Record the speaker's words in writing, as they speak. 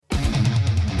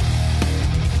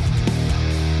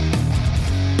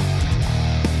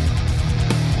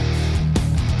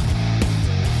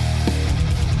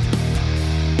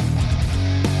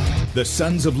The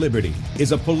Sons of Liberty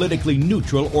is a politically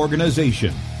neutral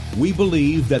organization. We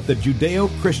believe that the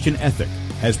Judeo-Christian ethic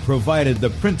has provided the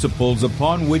principles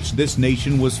upon which this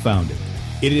nation was founded.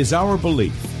 It is our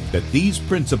belief that these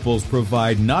principles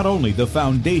provide not only the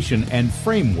foundation and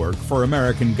framework for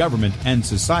American government and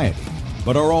society,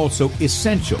 but are also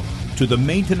essential to the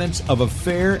maintenance of a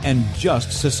fair and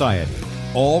just society.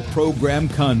 All program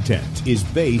content is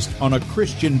based on a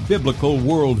Christian biblical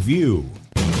worldview.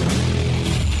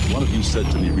 One of you said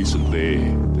to me recently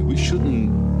that we shouldn't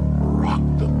rock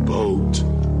the boat.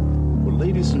 Well,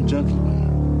 ladies and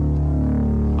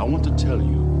gentlemen, I want to tell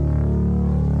you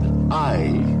that I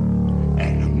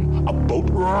am a boat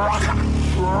rocker.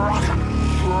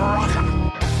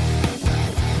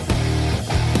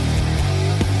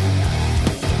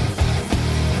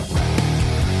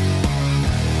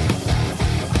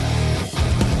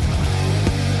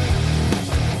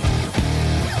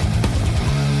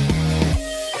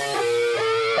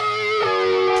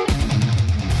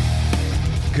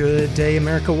 Good day,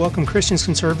 America. Welcome, Christians,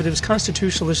 conservatives,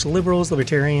 constitutionalists, liberals,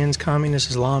 libertarians,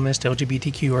 communists, Islamists,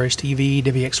 LGBTQ, RSTV,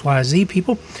 WXYZ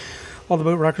people, all the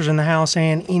boat rockers in the house,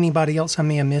 and anybody else I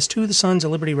may have missed to the Sons of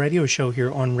Liberty radio show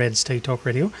here on Red State Talk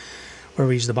Radio, where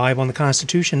we use the Bible and the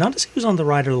Constitution, not to see who's on the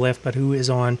right or the left, but who is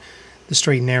on the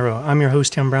straight and narrow. I'm your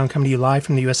host, Tim Brown, coming to you live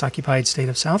from the U.S.-occupied state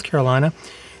of South Carolina,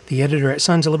 the editor at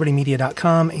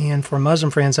sonsoflibertymedia.com, and for Muslim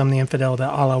friends, I'm the infidel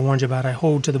that Allah warns you about. I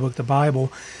hold to the book, the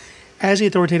Bible, as the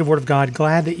authoritative Word of God.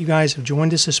 Glad that you guys have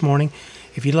joined us this morning.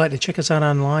 If you'd like to check us out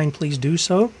online, please do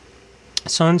so.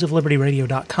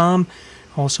 sonsoflibertyradio.com,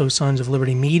 also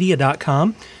sonsoflibertymedia.com.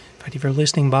 In fact, if you're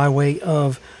listening by way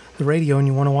of the radio and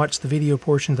you want to watch the video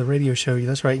portion of the radio show,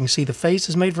 that's right, you can see the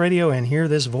faces made for radio and hear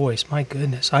this voice. My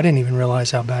goodness, I didn't even realize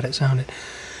how bad it sounded.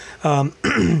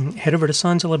 Head over to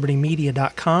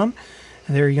sonsoflibertymedia.com,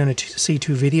 and there you're going to see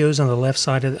two videos on the left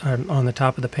side, on the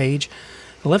top of the page.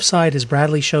 The left side is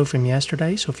Bradley's show from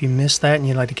yesterday, so if you missed that and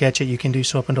you'd like to catch it, you can do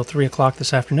so up until 3 o'clock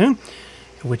this afternoon,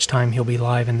 at which time he'll be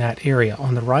live in that area.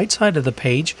 On the right side of the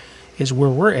page is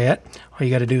where we're at. All you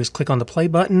got to do is click on the play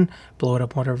button, blow it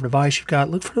up on whatever device you've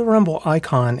got, look for the Rumble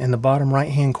icon in the bottom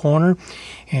right-hand corner,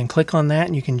 and click on that,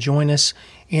 and you can join us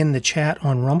in the chat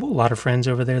on Rumble. A lot of friends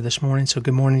over there this morning, so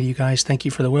good morning to you guys. Thank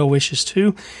you for the well wishes,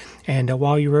 too. And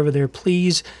while you're over there,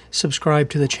 please subscribe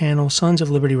to the channel, Sons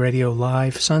of Liberty Radio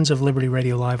Live, Sons of Liberty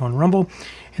Radio Live on Rumble.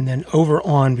 And then over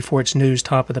on, before it's news,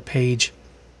 top of the page,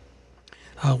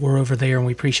 we're over there, and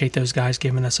we appreciate those guys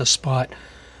giving us a spot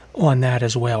on that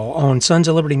as well. On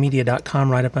sonsoflibertymedia.com,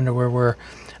 right up under where we're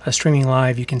streaming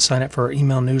live, you can sign up for our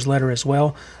email newsletter as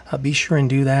well. Be sure and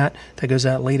do that. That goes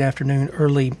out late afternoon,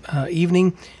 early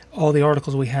evening. All the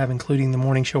articles we have, including the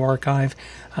morning show archive.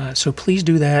 So please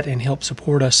do that and help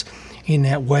support us in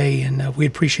that way, and we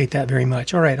appreciate that very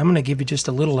much. All right, I'm going to give you just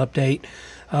a little update.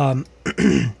 I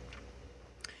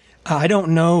don't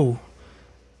know.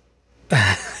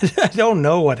 I don't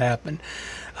know what happened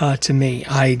to me.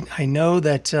 I know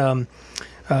that,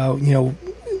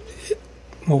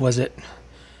 what was it?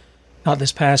 Not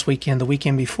this past weekend, the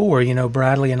weekend before,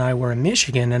 Bradley and I were in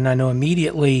Michigan, and I know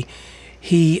immediately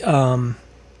he had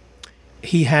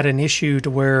an issue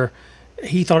to where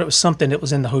he thought it was something that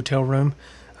was in the hotel room.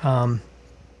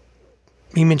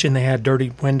 He mentioned they had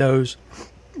dirty windows,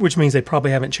 which means they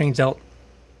probably haven't changed out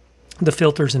the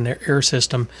filters in their air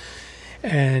system.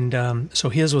 And so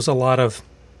his was a lot of,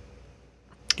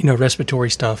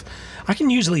 respiratory stuff. I can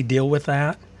usually deal with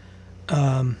that.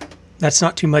 That's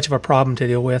not too much of a problem to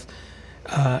deal with.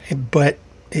 But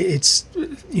it's,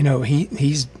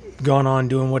 he's gone on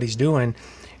doing what he's doing.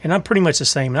 And I'm pretty much the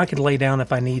same. I could lay down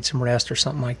if I need some rest or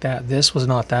something like that. This was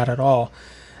not that at all.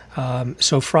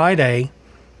 So Friday,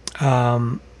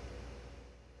 I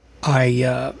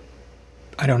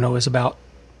don't know, it was about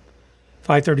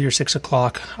 5:30 or 6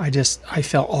 o'clock. I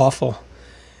felt awful.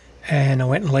 And I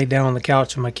went and laid down on the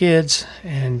couch with my kids.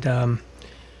 And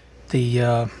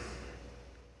they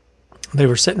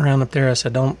were sitting around up there. I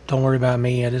said, don't worry about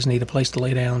me. I just need a place to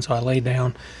lay down. So I laid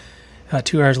down.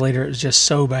 2 hours later, it was just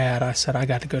so bad. I said, I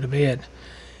got to go to bed.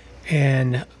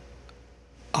 And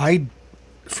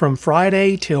from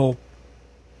Friday till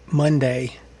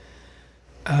Monday,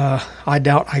 I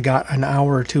doubt I got an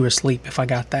hour or two of sleep if I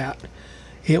got that.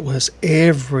 It was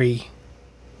every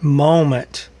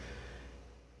moment,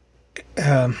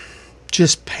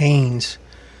 just pains,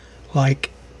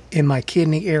 like in my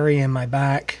kidney area, in my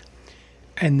back.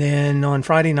 And then on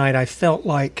Friday night, I felt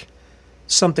like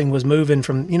something was moving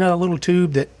from, the little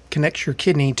tube that connects your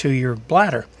kidney to your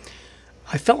bladder.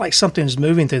 I felt like something was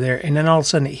moving through there, and then all of a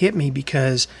sudden it hit me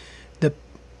because the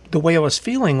way I was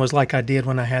feeling was like I did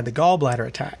when I had the gallbladder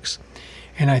attacks.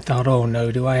 And I thought, oh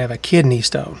no, do I have a kidney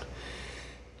stone?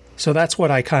 So that's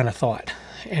what I kind of thought.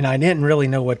 And I didn't really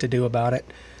know what to do about it.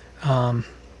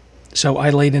 So I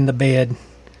laid in the bed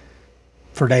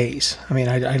for days. I mean,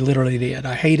 I literally did.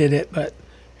 I hated it,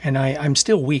 and I'm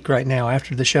still weak right now.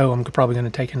 After the show, I'm probably going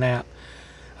to take a nap.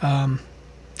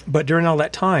 But during all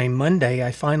that time, Monday,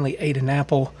 I finally ate an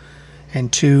apple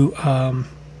and 2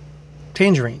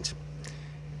 tangerines.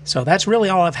 So that's really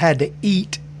all I've had to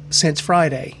eat since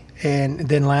Friday. And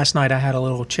then last night I had a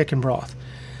little chicken broth,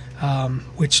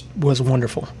 which was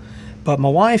wonderful. But my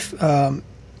wife went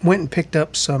and picked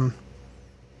up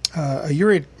a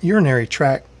urinary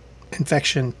tract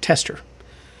infection tester.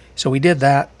 So we did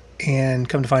that, and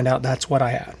come to find out that's what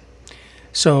I had.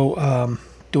 So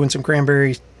doing some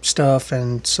cranberry stuff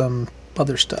and some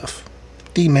other stuff,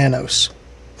 D-mannose,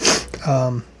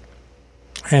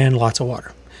 and lots of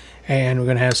water. And we're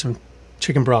going to have some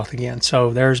chicken broth again.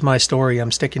 So there's my story.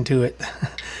 I'm sticking to it.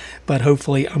 But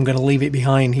hopefully I'm going to leave it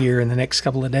behind here in the next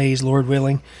couple of days, Lord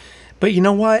willing. But you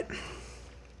know what?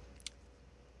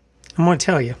 I'm going to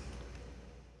tell you.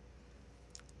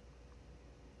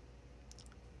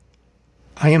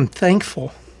 I am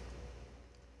thankful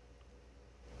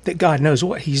that God knows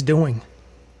what He's doing.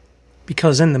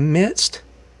 Because in the midst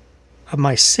of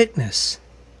my sickness,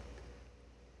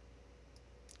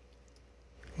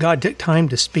 God took time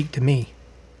to speak to me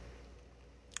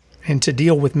and to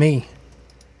deal with me.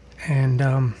 And,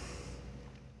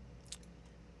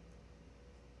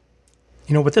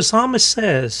 you know what the psalmist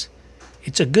says,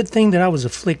 it's a good thing that I was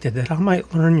afflicted, that I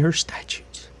might learn your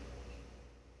statutes.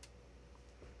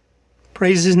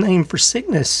 Praise His name for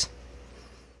sickness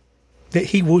that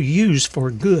He will use for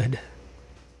good.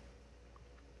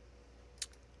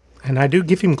 And I do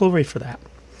give Him glory for that.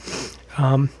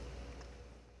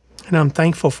 And I'm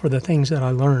thankful for the things that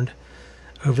I learned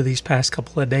over these past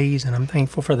couple of days, and I'm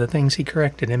thankful for the things He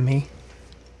corrected in me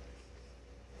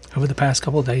over the past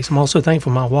couple of days. I'm also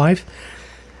thankful my wife.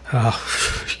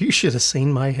 You should have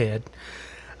seen my head.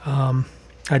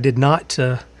 I did not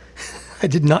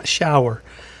shower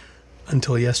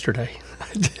until yesterday.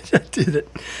 I did it.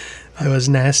 I was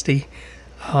nasty.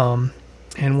 And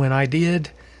when I did,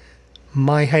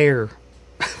 my hair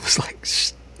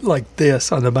was like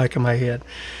this on the back of my head.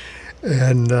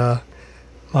 And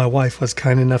my wife was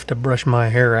kind enough to brush my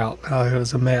hair out. It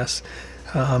was a mess.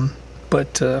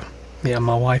 But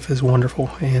my wife is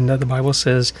wonderful. And the Bible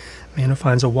says, man who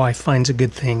finds a wife finds a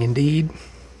good thing. Indeed,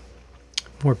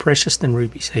 more precious than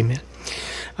rubies. Amen.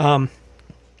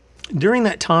 During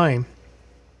that time,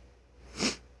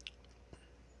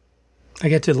 I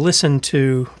got to listen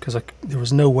to, because there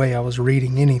was no way I was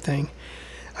reading anything,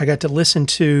 I got to listen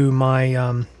to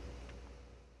my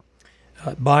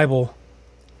Bible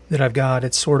that I've got.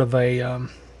 It's sort of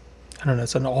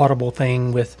it's an audible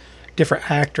thing with different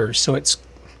actors. So it's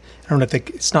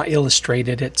not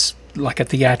illustrated. It's like a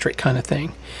theatric kind of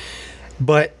thing.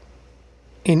 But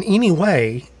in any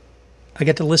way, I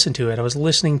get to listen to it. I was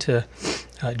listening to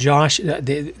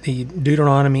the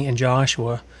Deuteronomy and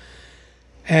Joshua,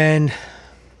 and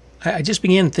I just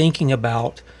began thinking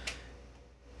about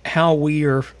how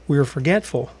we're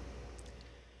forgetful.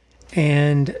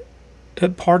 And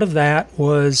part of that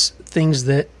was things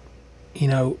that,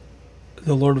 the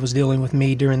Lord was dealing with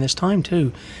me during this time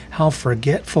too. How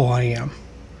forgetful I am.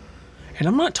 And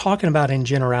I'm not talking about in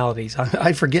generalities.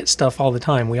 I forget stuff all the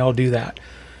time. We all do that.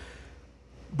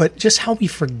 But just how we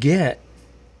forget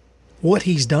what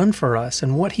He's done for us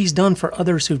and what He's done for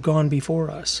others who've gone before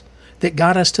us that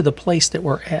got us to the place that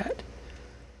we're at.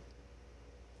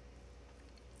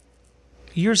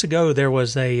 Years ago, there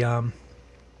was a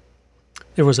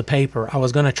paper. I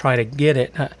was going to try to get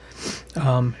it,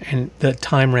 and the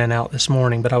time ran out this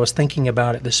morning, but I was thinking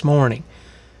about it this morning.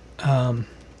 And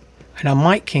I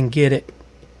might can get it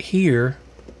here,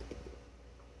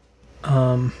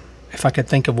 if I could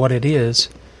think of what it is,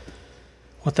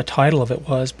 what the title of it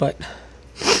was, but,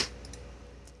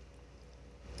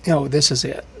 this is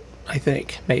it, I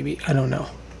think, maybe, I don't know.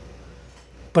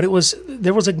 But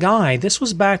there was a guy, this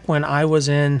was back when I was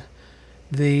in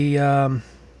the,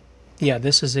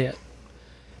 this is it.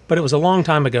 But it was a long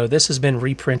time ago. This has been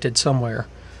reprinted somewhere.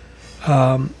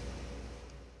 But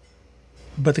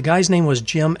the guy's name was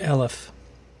Jim Elliff.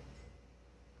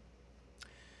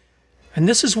 And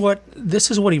this is what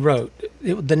he wrote.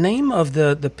 The name of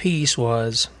the piece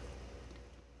was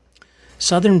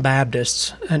Southern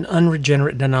Baptists, an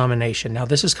Unregenerate Denomination. Now,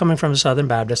 this is coming from a Southern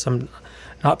Baptist. I'm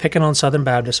not picking on Southern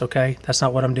Baptists, okay? That's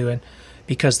not what I'm doing.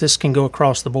 Because this can go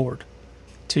across the board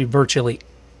to virtually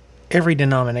every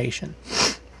denomination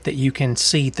that you can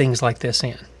see things like this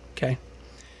in, okay?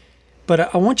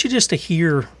 But I want you just to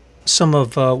hear some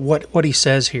of what he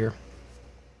says here.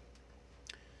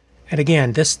 And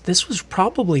again, this was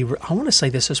probably, I want to say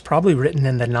this was probably written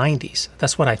in the 90s.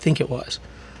 That's what I think it was.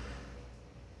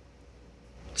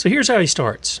 So here's how he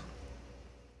starts.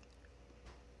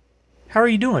 How are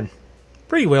you doing?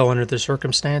 Pretty well under the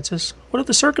circumstances. What are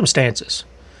the circumstances?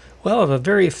 Well, I have a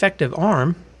very effective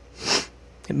arm.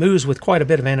 It moves with quite a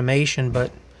bit of animation,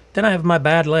 but then I have my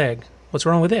bad leg. What's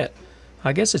wrong with it?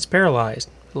 I guess it's paralyzed.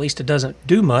 At least it doesn't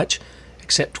do much,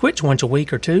 except twitch once a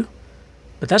week or two.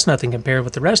 But that's nothing compared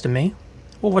with the rest of me.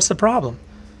 Well, what's the problem?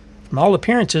 From all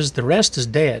appearances, the rest is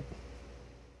dead.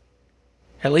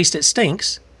 At least it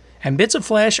stinks, and bits of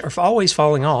flesh are always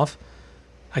falling off.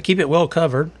 I keep it well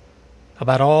covered.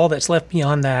 About all that's left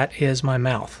beyond that is my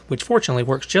mouth, which fortunately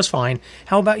works just fine.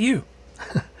 How about you?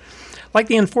 Like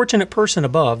the unfortunate person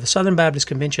above, the Southern Baptist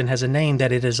Convention has a name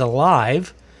that it is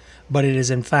alive, but it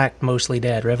is in fact mostly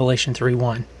dead. Revelation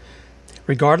 3:1.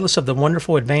 Regardless of the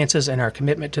wonderful advances in our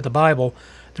commitment to the Bible,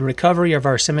 the recovery of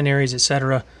our seminaries,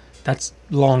 etc., that's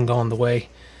long gone the way.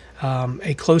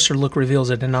 A closer look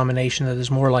reveals a denomination that is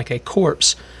more like a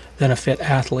corpse than a fit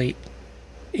athlete.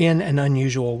 In an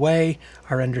unusual way,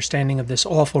 our understanding of this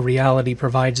awful reality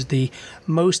provides the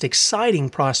most exciting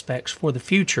prospects for the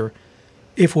future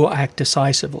if we'll act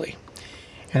decisively.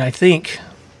 And I think,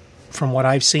 from what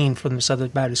I've seen from the Southern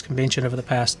Baptist Convention over the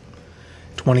past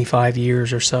 25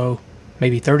 years or so,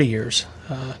 maybe 30 years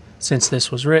since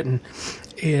this was written,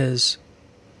 is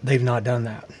they've not done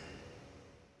that.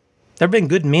 There have been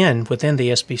good men within the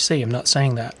SBC, I'm not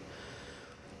saying that.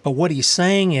 But what he's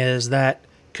saying is that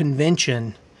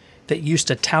convention that used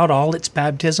to tout all its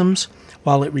baptisms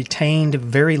while it retained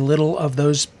very little of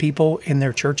those people in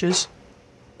their churches,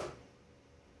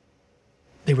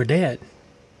 they were dead.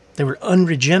 They were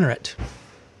unregenerate.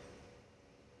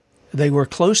 They were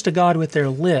close to God with their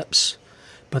lips,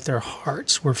 but their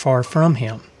hearts were far from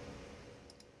Him.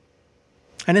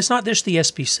 And it's not just the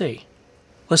SBC.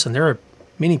 Listen, there are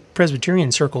many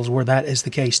Presbyterian circles where that is the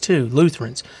case too.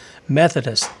 Lutherans,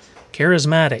 Methodists,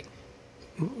 Charismatic,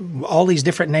 all these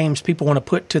different names people want to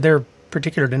put to their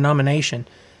particular denomination.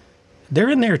 They're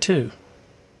in there too.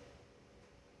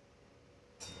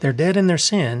 They're dead in their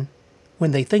sin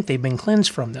when they think they've been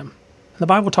cleansed from them. The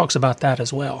Bible talks about that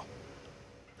as well.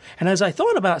 And as I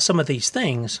thought about some of these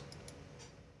things,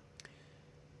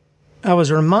 I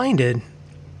was reminded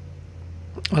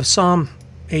of Psalm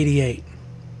 88.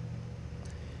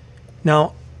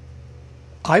 Now,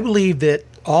 I believe that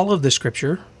all of the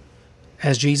Scripture,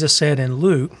 as Jesus said in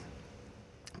Luke,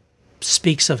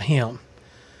 speaks of Him.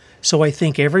 So I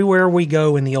think everywhere we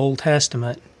go in the Old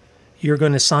Testament, you're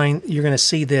going to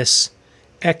see this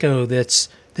echo, this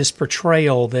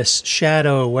portrayal, this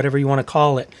shadow, whatever you want to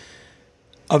call it,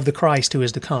 of the Christ who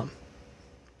is to come.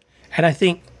 And I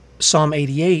think Psalm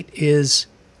 88 is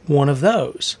one of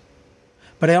those.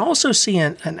 But I also see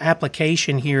an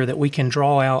application here that we can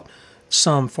draw out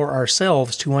some for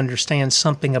ourselves to understand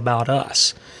something about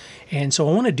us. And so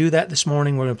I want to do that this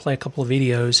morning. We're going to play a couple of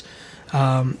videos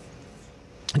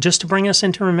just to bring us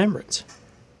into remembrance.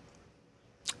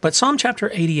 But Psalm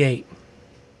chapter 88,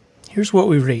 here's what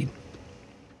we read.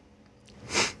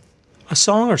 A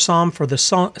song or psalm for the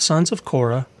sons of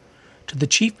Korah, to the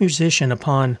chief musician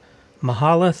upon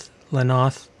Mahalath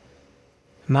Lenoth,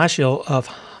 Mashil of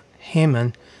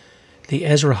Haman, the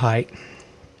Ezrahite.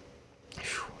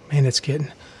 Man,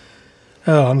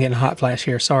 I'm getting a hot flash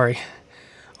here, sorry.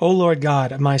 O Lord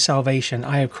God of my salvation,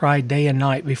 I have cried day and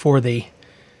night before Thee.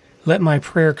 Let my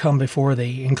prayer come before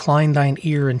Thee. Incline Thine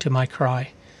ear unto my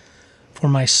cry. For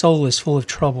my soul is full of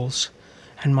troubles,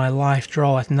 and my life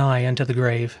draweth nigh unto the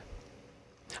grave.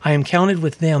 I am counted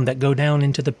with them that go down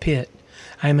into the pit.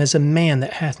 I am as a man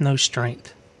that hath no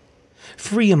strength.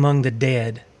 Free among the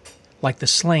dead, like the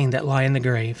slain that lie in the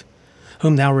grave,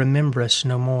 whom Thou rememberest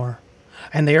no more.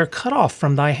 And they are cut off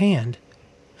from Thy hand.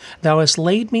 Thou hast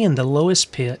laid me in the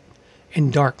lowest pit,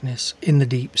 in darkness, in the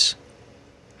deeps.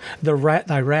 Thy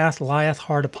wrath lieth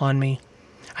hard upon me,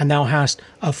 and Thou hast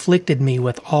afflicted me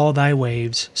with all Thy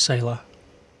waves, Selah.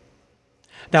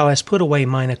 Thou hast put away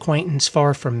mine acquaintance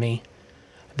far from me.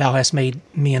 Thou hast made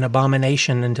me an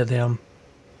abomination unto them.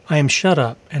 I am shut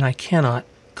up, and I cannot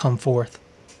come forth.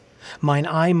 Mine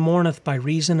eye mourneth by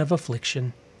reason of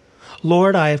affliction.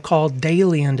 Lord, I have called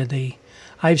daily unto Thee.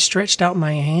 I have stretched out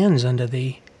my hands unto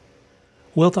Thee.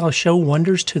 Wilt Thou show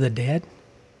wonders to the dead?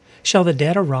 Shall the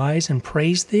dead arise and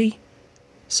praise Thee?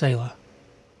 Selah.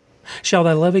 Shall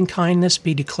Thy loving kindness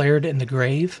be declared in the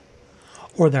grave,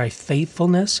 or Thy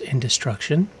faithfulness in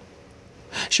destruction?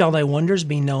 Shall Thy wonders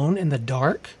be known in the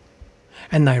dark,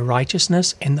 and Thy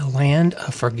righteousness in the land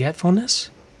of forgetfulness?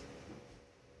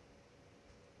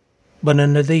 But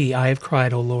unto thee I have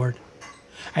cried, O Lord,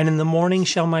 and in the morning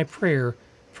shall my prayer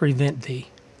prevent thee.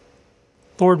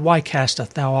 Lord, why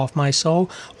castest thou off my soul?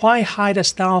 Why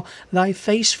hidest thou thy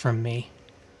face from me?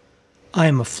 I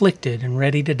am afflicted and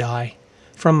ready to die.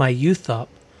 From my youth up,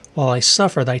 while I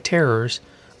suffer thy terrors,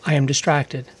 I am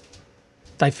distracted.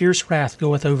 Thy fierce wrath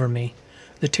goeth over me.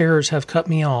 The terrors have cut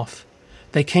me off.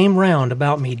 They came round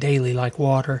about me daily like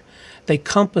water. They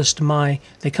compassed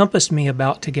me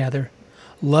about together.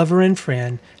 Lover and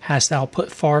friend hast thou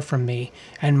put far from me,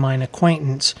 and mine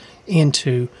acquaintance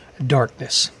into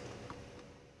darkness.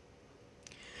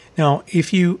 Now,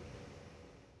 if you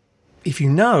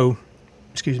know,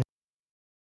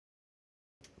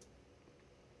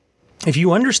 if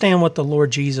you understand what the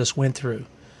Lord Jesus went through,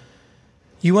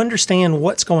 you understand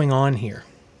what's going on here.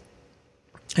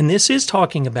 And this is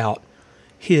talking about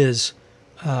his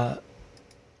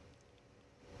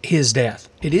death.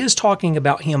 It is talking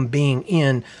about him being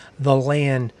in the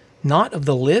land, not of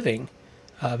the living,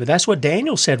 but that's what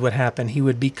Daniel said would happen. He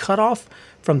would be cut off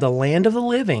from the land of the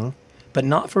living, but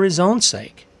not for his own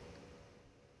sake.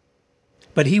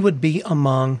 But he would be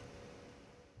among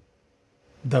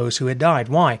those who had died.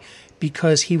 Why?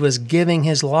 Because he was giving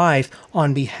his life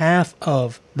on behalf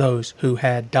of those who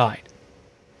had died,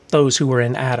 those who were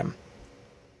in Adam.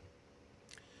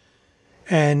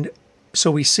 And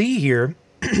so we see here,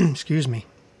 excuse me,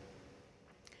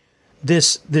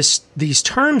 these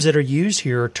terms that are used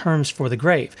here are terms for the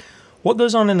grave. What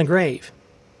goes on in the grave?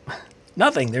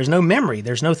 Nothing. There's no memory.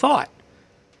 There's no thought.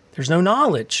 There's no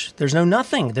knowledge. There's no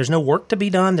nothing. There's no work to be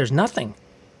done. There's nothing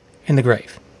in the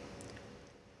grave.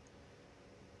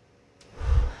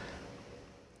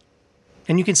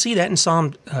 And you can see that in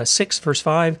Psalm 6, verse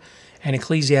 5, and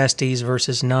Ecclesiastes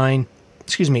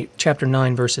chapter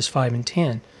 9, verses 5 and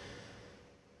 10.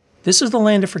 This is the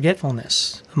land of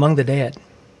forgetfulness among the dead.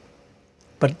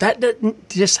 But that didn't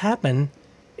just happen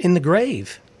in the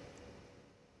grave.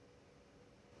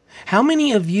 How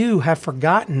many of you have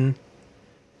forgotten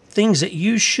things that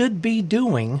you should be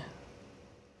doing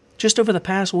just over the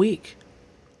past week?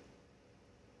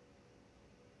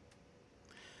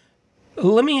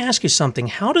 Let me ask you something.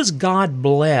 How does God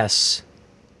bless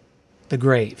the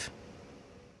grave?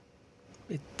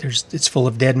 It's full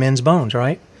of dead men's bones,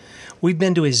 right? We've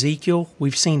been to Ezekiel.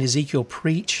 We've seen Ezekiel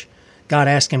preach. God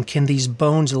asked him, can these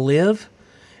bones live?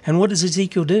 And what does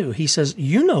Ezekiel do? He says,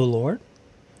 you know, Lord.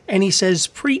 And he says,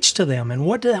 preach to them. And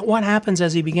what happens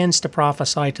as he begins to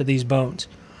prophesy to these bones?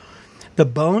 The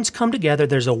bones come together.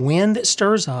 There's a wind that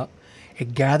stirs up.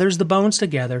 It gathers the bones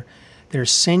together. There's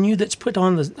sinew that's put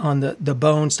on the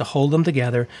bones to hold them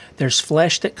together. There's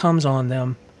flesh that comes on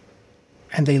them.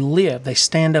 And they live. They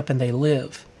stand up and they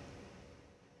live.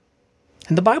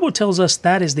 And the Bible tells us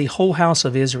that is the whole house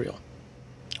of Israel.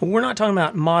 We're not talking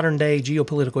about modern-day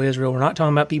geopolitical Israel. We're not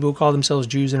talking about people who call themselves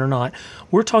Jews and are not.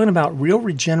 We're talking about real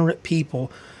regenerate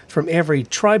people from every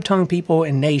tribe, tongue, people,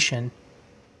 and nation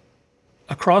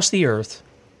across the earth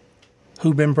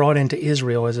who've been brought into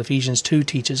Israel, as Ephesians 2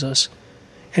 teaches us,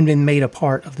 and been made a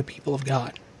part of the people of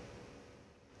God.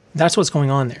 That's what's going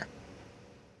on there.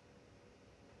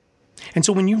 And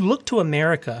so when you look to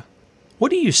America,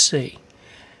 what do you see?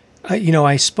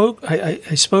 I've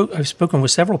spoken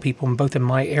with several people, both in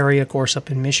my area, of course, up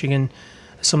in Michigan,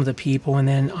 some of the people, and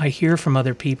then I hear from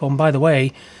other people. And by the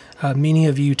way, many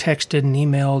of you texted and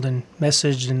emailed and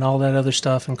messaged and all that other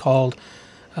stuff and called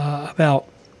about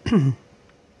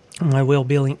my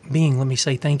well-being. Let me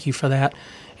say thank you for that,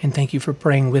 and thank you for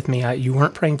praying with me. You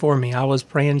weren't praying for me. I was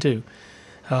praying too.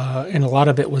 And a lot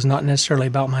of it was not necessarily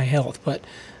about my health, but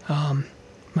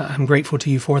I'm grateful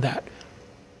to you for that.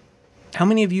 How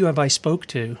many of you have I spoke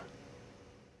to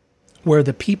where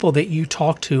the people that you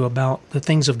talk to about the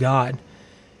things of God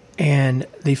and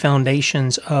the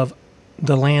foundations of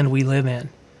the land we live in,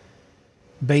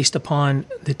 based upon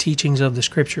the teachings of the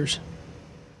Scriptures,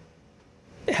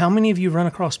 how many of you run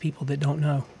across people that don't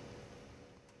know?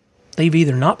 They've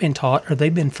either not been taught or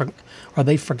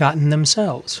they've forgotten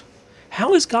themselves.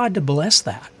 How is God to bless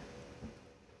that?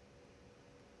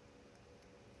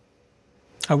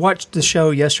 I watched the show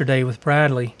yesterday with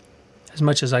Bradley as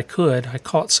much as I could. I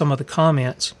caught some of the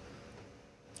comments.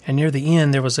 And near the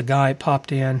end, there was a guy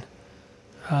popped in.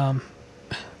 I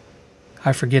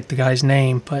forget the guy's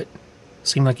name, but it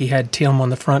seemed like he had Tim on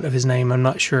the front of his name. I'm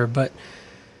not sure. But,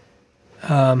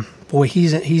 boy,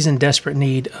 he's in desperate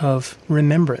need of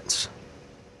remembrance.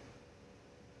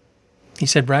 He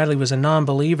said Bradley was a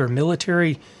non-believer.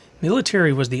 Military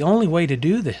was the only way to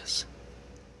do this.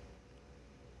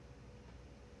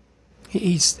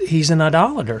 He's an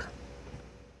idolater.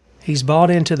 He's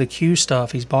bought into the Q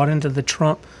stuff. He's bought into the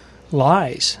Trump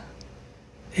lies.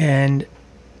 And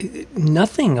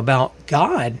nothing about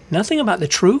God, nothing about the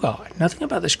true God, nothing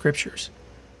about the Scriptures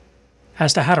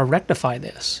as to how to rectify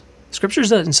this. Scriptures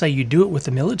doesn't say you do it with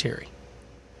the military.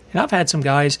 And I've had some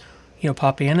guys,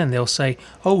 pop in and they'll say,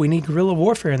 oh, we need guerrilla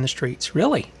warfare in the streets.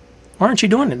 Really? Why aren't you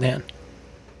doing it then?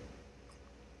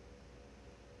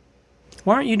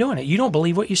 Why aren't you doing it? You don't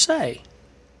believe what you say.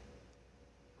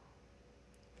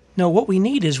 No, what we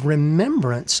need is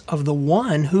remembrance of the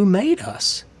one who made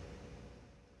us.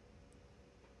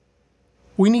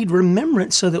 We need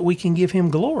remembrance so that we can give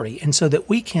him glory and so that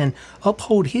we can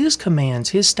uphold his commands,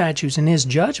 his statutes, and his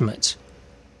judgments.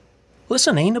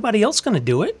 Listen, ain't nobody else going to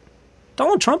do it.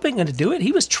 Donald Trump ain't going to do it.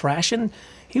 He was trashing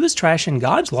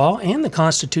God's law and the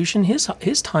Constitution,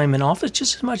 his time in office,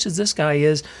 just as much as this guy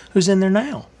is who's in there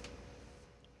now.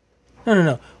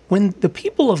 No. When the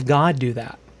people of God do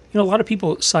that, a lot of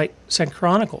people cite 2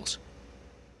 Chronicles.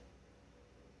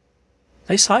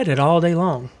 They cite it all day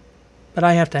long. But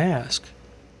I have to ask,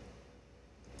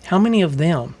 how many of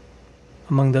them,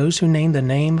 among those who name the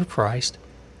name of Christ,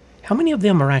 how many of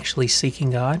them are actually seeking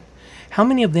God? How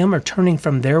many of them are turning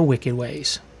from their wicked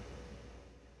ways?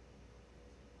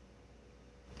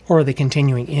 Or are they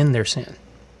continuing in their sin?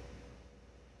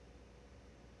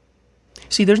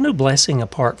 See, there's no blessing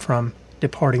apart from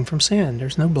departing from sin.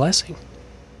 There's no blessing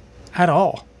at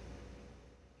all.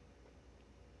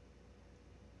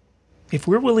 If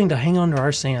we're willing to hang on to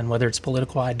our sin, whether it's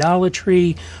political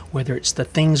idolatry, whether it's the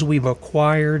things we've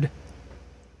acquired,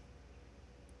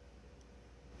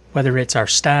 whether it's our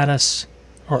status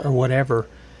or whatever,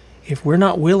 if we're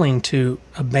not willing to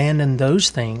abandon those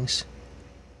things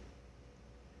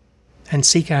and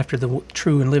seek after the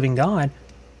true and living God,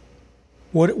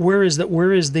 where is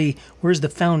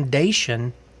the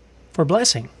foundation for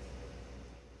blessing?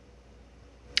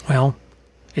 Well,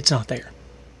 it's not there.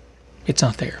 It's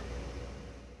not there.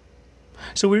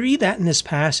 So we read that in this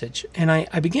passage, and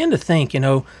I began to think,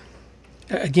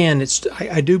 again,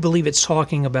 I do believe it's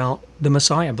talking about the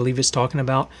Messiah. I believe it's talking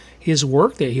about his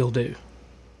work that he'll do.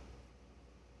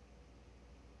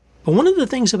 But one of the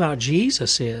things about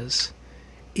Jesus is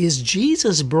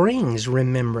Jesus brings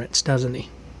remembrance, doesn't he?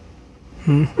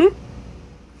 Mm-hmm.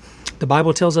 The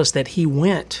Bible tells us that he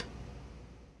went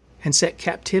and set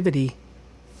captivity.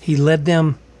 He led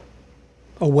them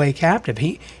away captive.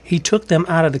 He took them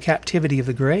out of the captivity of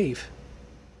the grave.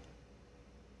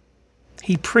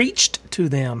 He preached to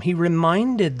them. He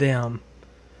reminded them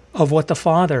of what the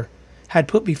Father had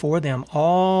put before them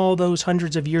all those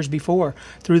hundreds of years before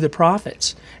through the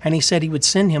prophets. And he said he would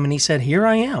send him, and he said, here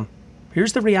I am.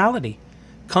 Here's the reality.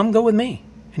 Come go with me.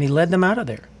 And he led them out of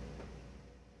there.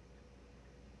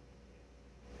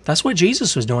 That's what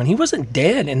Jesus was doing. He wasn't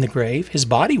dead in the grave. His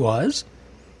body was.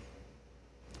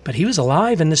 But he was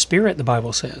alive in the Spirit, the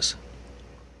Bible says.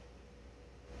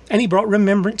 And he brought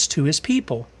remembrance to his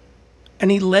people. And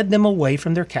he led them away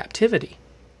from their captivity.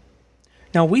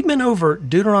 Now, we've been over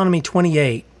Deuteronomy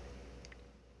 28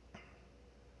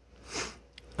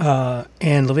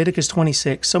 and Leviticus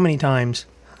 26 so many times.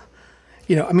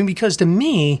 Because to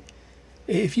me,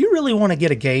 if you really want to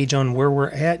get a gauge on where we're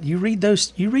at, you read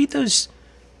those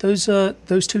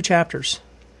two chapters.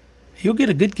 You'll get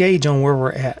a good gauge on where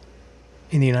we're at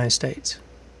in the United States.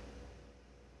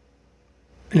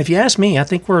 And if you ask me, I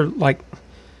think we're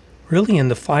really in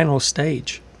the final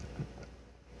stage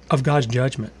of God's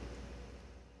judgment.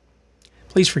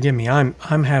 Please forgive me. I'm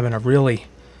having a really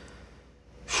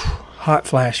hot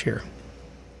flash here.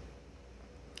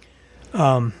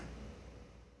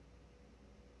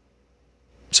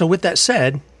 So with that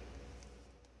said,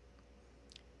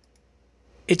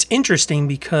 it's interesting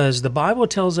because the Bible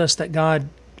tells us that God,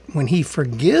 when he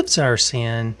forgives our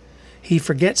sin, he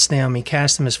forgets them. He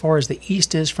casts them as far as the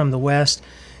east is from the west.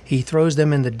 He throws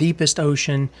them in the deepest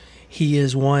ocean. He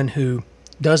is one who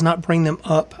does not bring them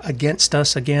up against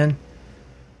us again.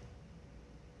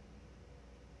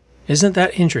 Isn't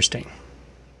that interesting?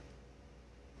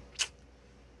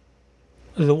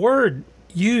 The word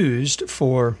used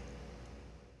for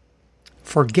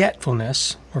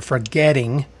forgetfulness or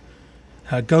forgetting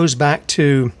goes back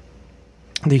to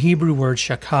the Hebrew word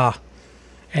shakah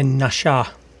and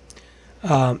nasha.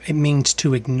 It means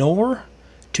to ignore,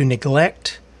 to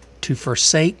neglect, to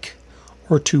forsake,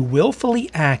 or to willfully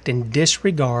act in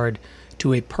disregard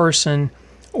to a person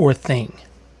or thing.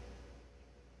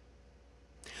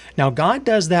 Now, God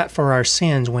does that for our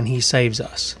sins when he saves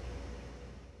us.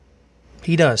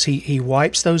 He does. He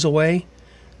wipes those away.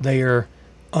 They are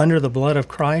under the blood of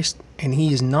Christ, and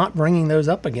he is not bringing those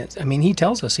up against. He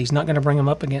tells us he's not going to bring them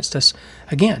up against us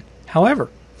again. However,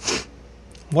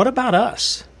 what about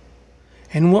us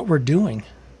and what we're doing?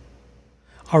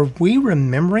 Are we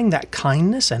remembering that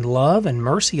kindness and love and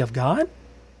mercy of God?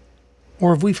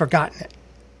 Or have we forgotten it?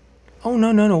 Oh,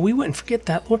 no, we wouldn't forget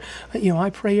that, Lord. I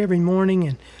pray every morning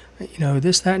and,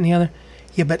 this, that, and the other.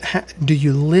 Yeah, but do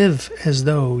you live as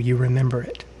though you remember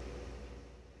it?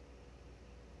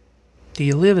 Do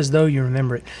you live as though you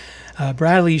remember it?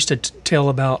 Bradley used to tell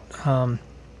about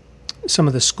some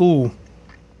of the school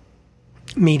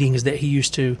meetings that he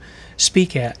used to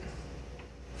speak at.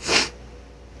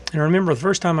 And I remember the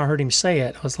first time I heard him say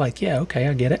it, I was like, yeah, okay,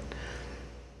 I get it.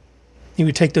 He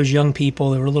would take those young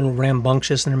people that were a little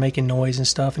rambunctious and they're making noise and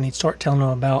stuff, and he'd start telling them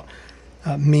about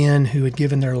men who had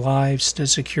given their lives to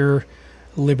secure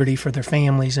liberty for their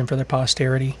families and for their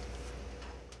posterity.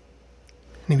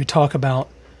 And he would talk about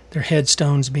their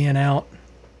headstones being out,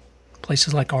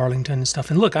 places like Arlington and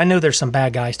stuff. And look, I know there's some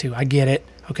bad guys too. I get it,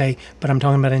 okay? But I'm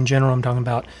talking about in general. I'm talking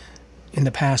about in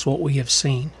the past what we have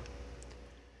seen.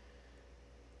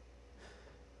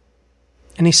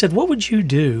 And he said, what would you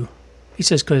do? He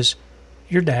says, because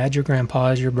your dad, your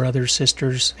grandpas, your brothers,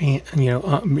 sisters, and,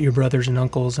 your brothers and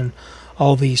uncles and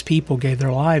all these people gave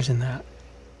their lives in that.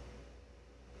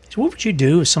 So what would you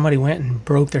do if somebody went and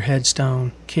broke their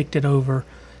headstone, kicked it over,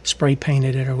 spray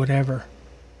painted it or whatever?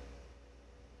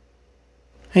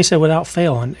 And he said without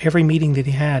fail, in every meeting that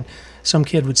he had, some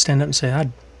kid would stand up and say,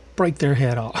 I'd break their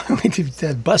head off.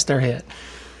 I'd bust their head.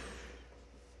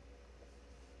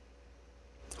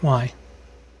 Why?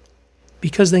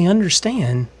 Because they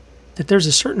understand that there's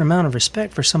a certain amount of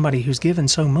respect for somebody who's given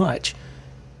so much,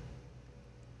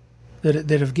 that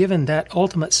have given that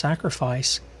ultimate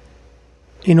sacrifice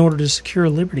in order to secure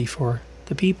liberty for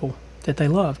the people that they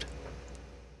loved.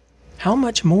 How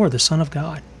much more the Son of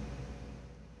God,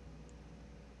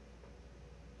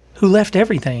 who left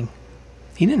everything.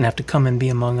 He didn't have to come and be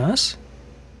among us.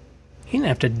 He didn't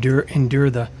have to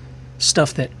endure the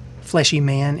stuff that fleshy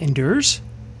man endures.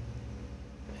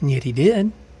 And yet he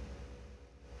did.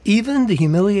 Even the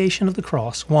humiliation of the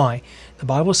cross. Why? The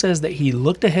Bible says that he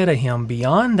looked ahead of him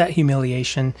beyond that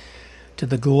humiliation to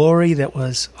the glory that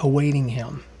was awaiting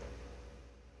him.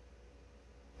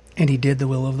 And he did the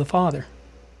will of the Father.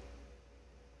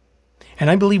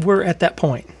 And I believe we're at that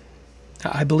point.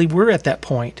 I believe we're at that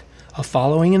point of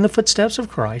following in the footsteps of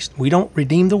Christ. We don't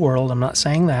redeem the world. I'm not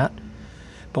saying that.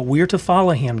 But we're to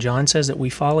follow him. John says that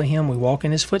we follow him. We walk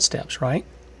in his footsteps, right?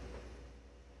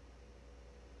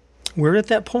 We're at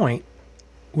that point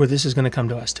where this is going to come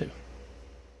to us too.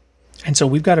 And so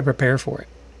we've got to prepare for it.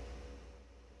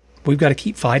 We've got to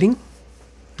keep fighting.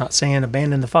 Not saying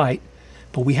abandon the fight,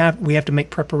 but we have to make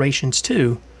preparations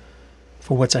too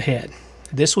for what's ahead.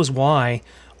 This was why,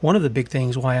 one of the big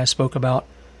things why I spoke about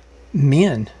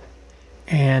men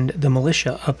and the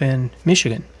militia up in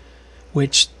Michigan,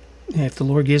 which, if the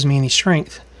Lord gives me any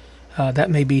strength, that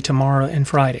may be tomorrow and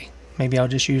Friday. Maybe I'll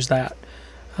just use that.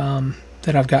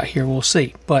 That I've got here, we'll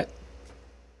see. But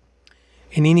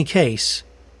in any case,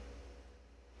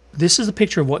 this is a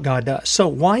picture of what God does. So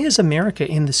why is America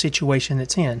in the situation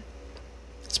it's in?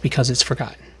 It's because it's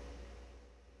forgotten.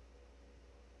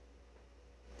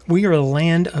 We are a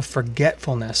land of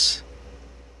forgetfulness.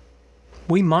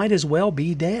 We might as well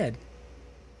be dead.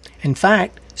 In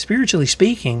fact, spiritually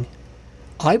speaking,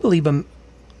 I believe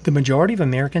the majority of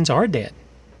Americans are dead.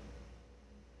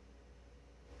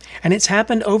 And it's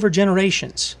happened over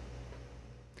generations.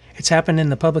 It's happened in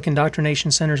the public indoctrination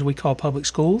centers we call public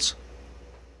schools.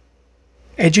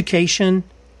 Education,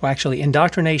 well, actually,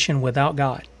 indoctrination without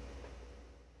God.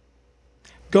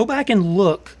 Go back and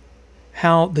look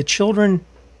how the children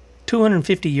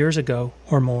 250 years ago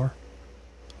or more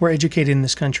were educated in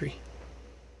this country.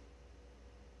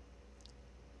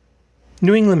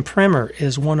 New England Primer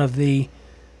is one of the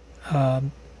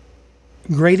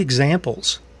great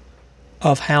examples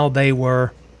of how they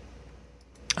were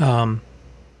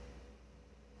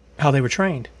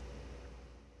trained.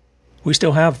 We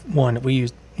still have one that we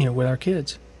use, with our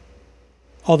kids.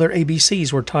 All their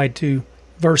ABCs were tied to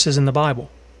verses in the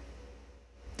Bible.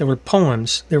 There were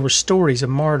poems. There were stories of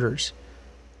martyrs.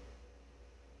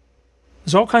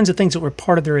 There's all kinds of things that were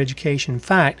part of their education. In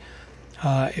fact,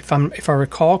 if I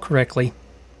recall correctly,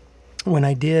 when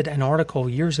I did an article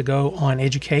years ago on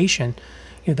education,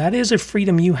 that is a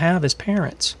freedom you have as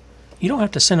parents. You don't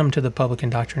have to send them to the public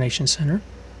indoctrination center.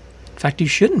 In fact, you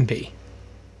shouldn't be.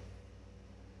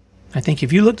 I think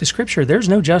if you look to Scripture, there's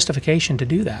no justification to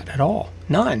do that at all.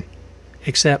 None.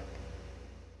 Except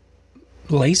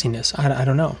laziness. I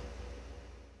don't know.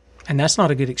 And that's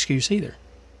not a good excuse either.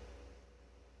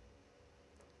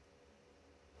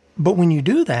 But when you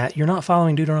do that, you're not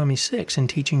following Deuteronomy 6 and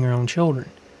teaching your own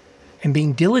children and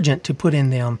being diligent to put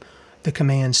in them the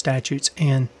commands, statutes,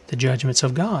 and the judgments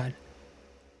of God.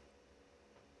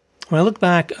 When I look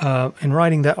back in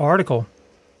writing that article,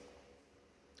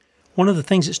 one of the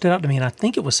things that stood out to me, and I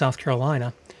think it was South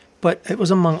Carolina, but it was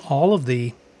among all of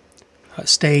the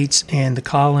states and the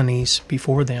colonies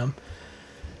before them,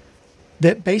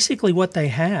 that basically what they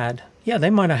had, they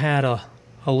might have had a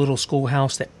little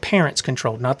schoolhouse that parents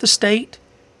controlled, not the state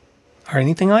or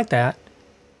anything like that.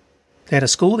 They had a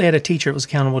school, they had a teacher that was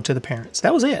accountable to the parents.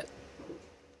 That was it.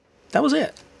 That was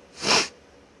it.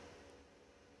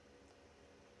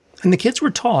 And the kids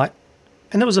were taught,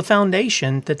 and there was a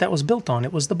foundation that was built on.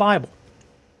 It was the Bible.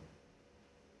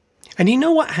 And you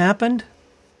know what happened?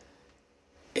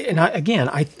 And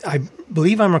I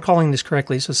believe I'm recalling this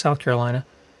correctly. This is South Carolina.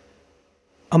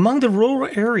 Among the rural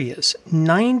areas,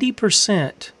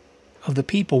 90% of the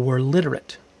people were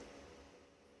literate.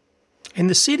 In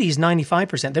the cities,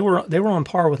 95%. They were on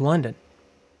par with London.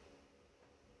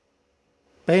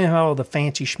 They didn't have all the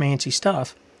fancy schmancy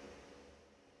stuff.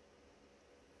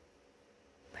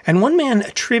 And one man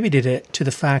attributed it to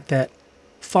the fact that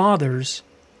fathers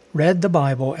read the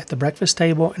Bible at the breakfast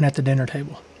table and at the dinner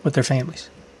table with their families.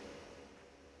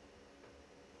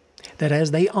 That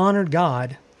as they honored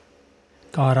God,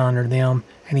 God honored them,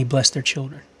 and He blessed their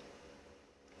children.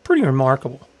 Pretty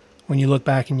remarkable when you look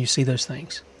back and you see those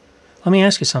things. Let me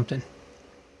ask you something.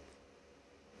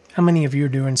 How many of you are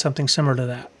doing something similar to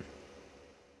that?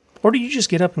 Or do you just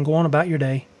get up and go on about your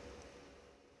day?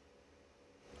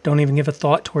 Don't even give a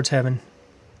thought towards heaven.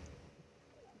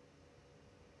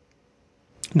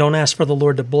 Don't ask for the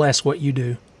Lord to bless what you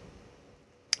do,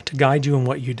 to guide you in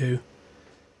what you do,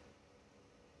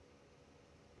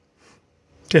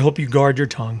 to help you guard your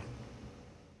tongue,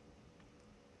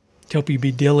 to help you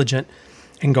be diligent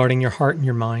in guarding your heart and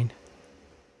your mind,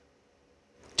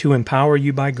 to empower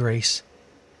you by grace.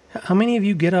 How many of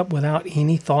you get up without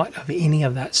any thought of any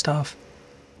of that stuff?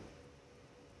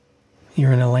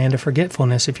 You're in a land of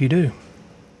forgetfulness if you do.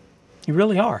 You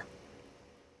really are.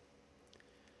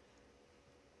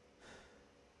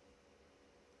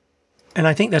 And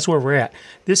I think that's where we're at.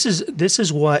 This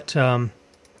is what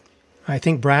I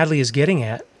think Bradley is getting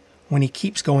at when he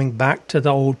keeps going back to the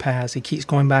old paths. He keeps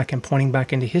going back and pointing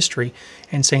back into history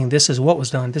and saying, this is what was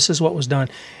done. This is what was done.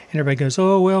 And everybody goes,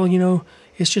 oh, well,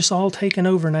 it's just all taken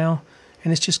over now.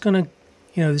 And it's just going to,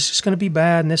 it's just going to be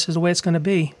bad. And this is the way it's going to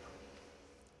be.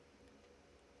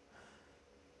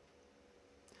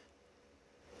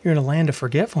 You're in a land of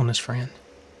forgetfulness, friend.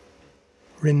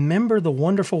 Remember the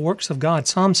wonderful works of God.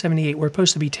 Psalm 78, we're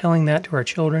supposed to be telling that to our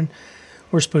children.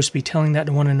 We're supposed to be telling that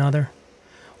to one another.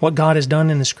 What God has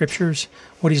done in the Scriptures,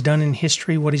 what He's done in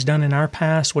history, what He's done in our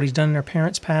past, what He's done in our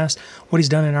parents' past, what He's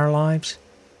done in our lives.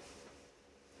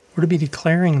 We're to be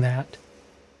declaring that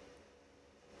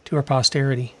to our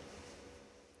posterity.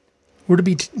 We're to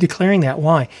be declaring that.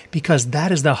 Why? Because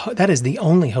that is the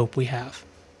only hope we have.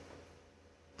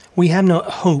 We have no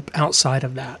hope outside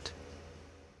of that.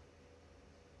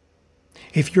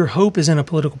 If your hope is in a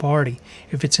political party,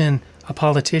 if it's in a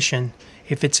politician,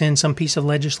 if it's in some piece of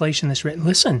legislation that's written,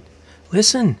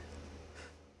 listen.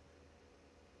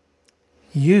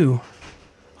 You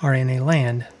are in a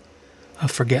land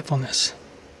of forgetfulness.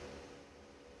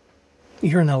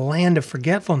 You're in a land of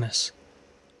forgetfulness.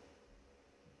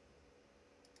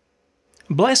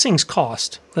 Blessings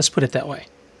cost. Let's put it that way.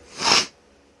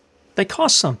 They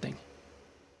cost something.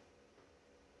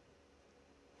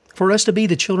 For us to be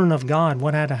the children of God,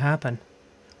 what had to happen?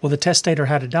 Well, the testator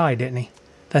had to die, didn't he?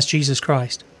 That's Jesus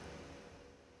Christ.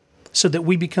 So that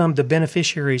we become the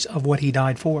beneficiaries of what He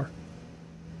died for.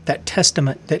 That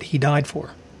testament that He died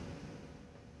for.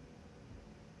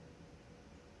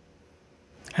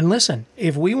 And listen,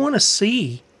 if we want to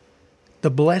see the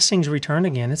blessings return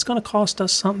again, it's going to cost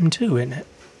us something too, isn't it?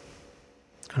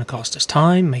 It's going to cost us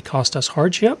time, may cost us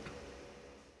hardship.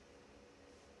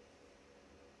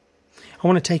 I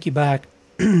want to take you back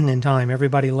in time.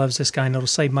 Everybody loves this guy, and it'll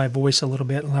save my voice a little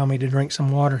bit, allow me to drink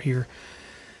some water here.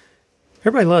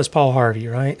 Everybody loves Paul Harvey,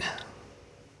 right?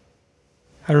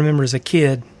 I remember as a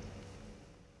kid,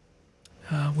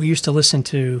 we used to listen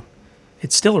to,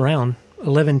 it's still around,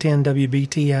 1110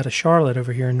 WBT out of Charlotte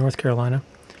over here in North Carolina,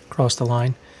 across the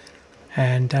line.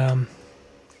 And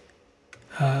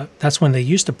that's when they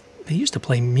used to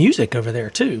play music over there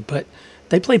too, but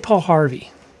they played Paul Harvey.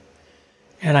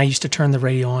 And I used to turn the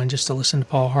radio on just to listen to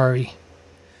Paul Harvey.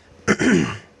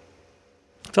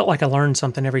 Felt like I learned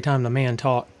something every time the man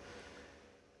taught.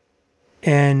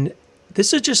 And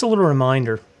this is just a little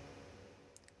reminder.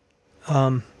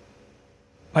 I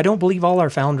don't believe all our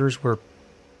founders were,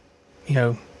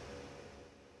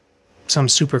 some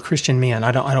super Christian men.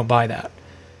 I don't buy that.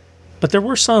 But there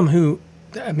were some who,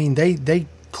 they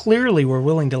clearly were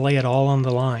willing to lay it all on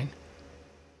the line.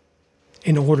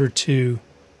 in order to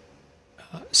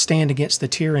stand against the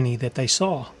tyranny that they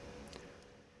saw,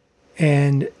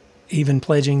 and even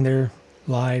pledging their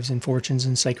lives and fortunes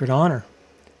in sacred honor.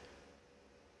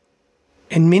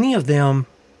 And many of them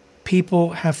people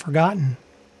have forgotten,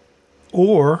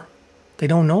 or they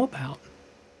don't know about.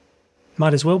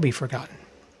 Might as well be forgotten.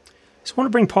 So I want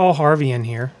to bring Paul Harvey in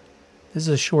here. This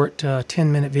is a short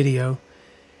 10-minute video,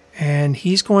 and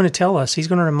he's going to tell us, he's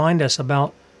going to remind us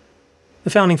about the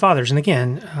Founding Fathers. And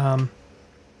again, I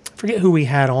forget who we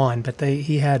had on, but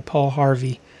he had Paul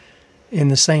Harvey in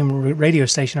the same radio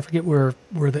station. I forget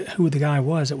who the guy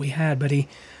was that we had, but he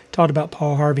talked about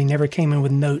Paul Harvey, never came in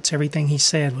with notes. Everything he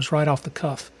said was right off the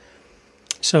cuff.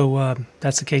 So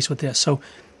that's the case with this. So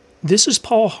this is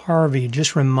Paul Harvey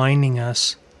just reminding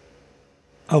us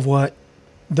of what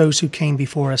those who came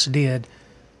before us did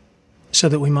so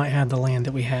that we might have the land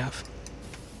that we have.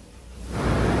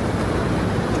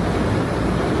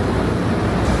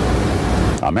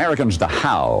 Americans, the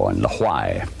how and the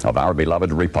why of our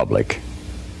beloved republic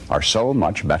are so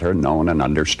much better known and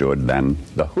understood than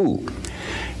the who.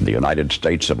 The United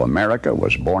States of America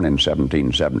was born in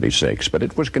 1776, but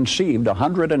it was conceived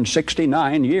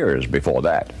 169 years before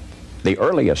that. The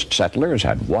earliest settlers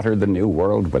had watered the New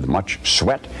World with much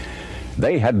sweat.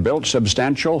 They had built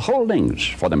substantial holdings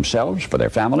for themselves, for their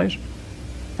families.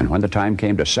 And when the time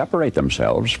came to separate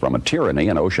themselves from a tyranny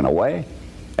an ocean away,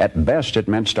 at best it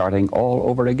meant starting all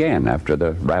over again after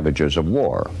the ravages of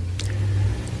war.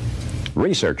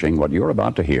 Researching what you're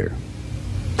about to hear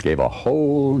gave a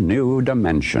whole new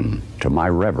dimension to my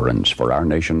reverence for our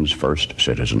nation's first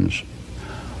citizens.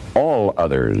 All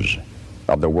others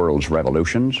of the world's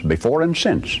revolutions, before and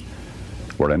since,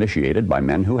 were initiated by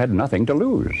men who had nothing to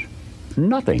lose.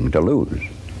 Nothing to lose.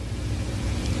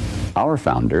 Our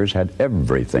founders had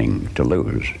everything to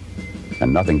lose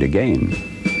and nothing to gain,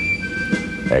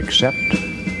 except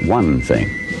one thing.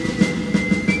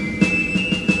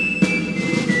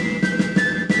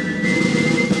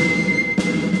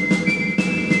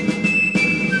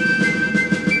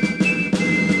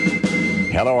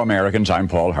 Hello, Americans. I'm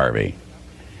Paul Harvey.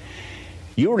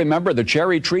 You remember the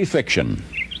cherry tree fiction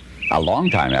a long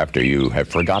time after you have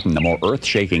forgotten the more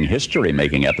earth-shaking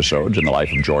history-making episodes in the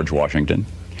life of George Washington.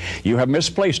 You have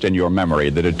misplaced in your memory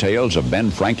the details of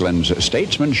Ben Franklin's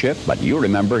statesmanship, but you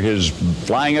remember his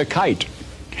flying a kite.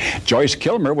 Joyce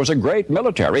Kilmer was a great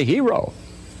military hero,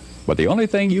 but the only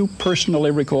thing you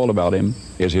personally recall about him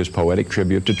is his poetic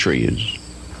tribute to trees.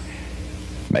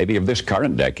 Maybe of this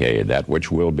current decade, that which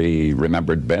will be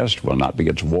remembered best will not be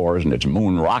its wars and its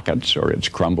moon rockets or its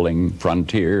crumbling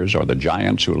frontiers or the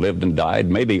giants who lived and died.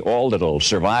 Maybe all that'll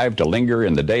survive to linger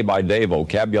in the day-by-day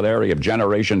vocabulary of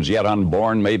generations yet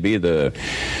unborn may be the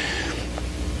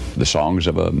songs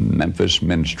of a Memphis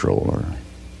minstrel or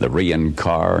the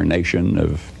reincarnation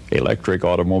of electric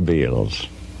automobiles.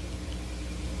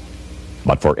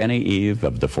 But for any eve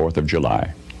of the 4th of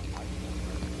July,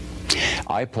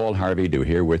 I, Paul Harvey, do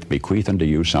herewith bequeath unto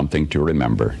you something to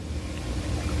remember.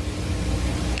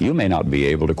 You may not be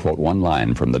able to quote one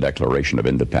line from the Declaration of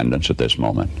Independence at this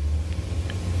moment.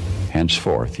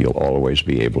 Henceforth, you'll always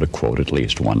be able to quote at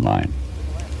least one line.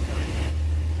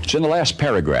 It's in the last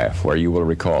paragraph where you will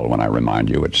recall when I remind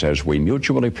you. It says, "We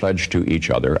mutually pledge to each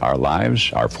other our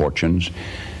lives, our fortunes,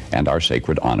 and our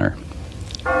sacred honor."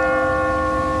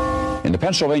 In the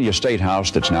Pennsylvania State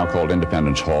House that's now called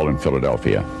Independence Hall in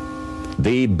Philadelphia,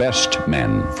 the best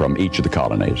men from each of the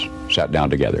colonies sat down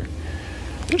together.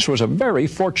 This was a very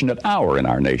fortunate hour in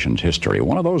our nation's history,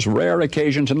 one of those rare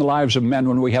occasions in the lives of men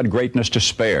when we had greatness to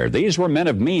spare. These were men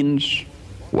of means,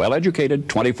 well-educated.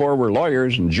 24 were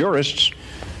lawyers and jurists.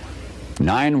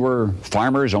 9 were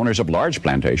farmers, owners of large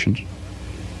plantations.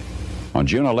 On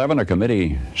June 11, a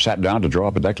committee sat down to draw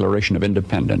up a Declaration of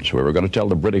Independence. We were going to tell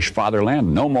the British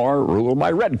fatherland no more rule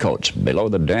by redcoats. Below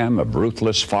the dam of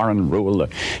ruthless foreign rule, the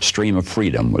stream of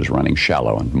freedom was running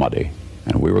shallow and muddy,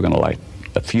 and we were going to light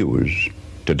a fuse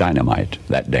to dynamite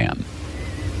that dam.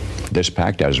 This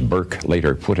pact, as Burke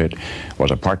later put it,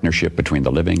 was a partnership between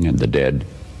the living and the dead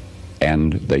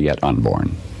and the yet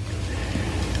unborn.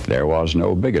 There was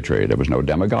no bigotry, there was no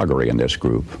demagoguery in this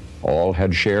group. All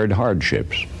had shared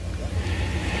hardships.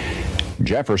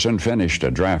 Jefferson finished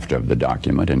a draft of the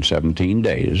document in 17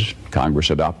 days. Congress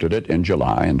adopted it in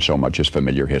July, and so much is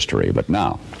familiar history. But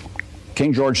now,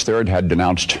 King George III had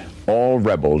denounced all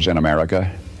rebels in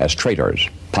America as traitors.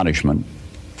 Punishment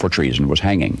for treason was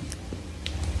hanging.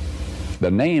 The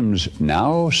names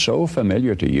now so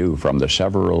familiar to you from the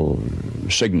several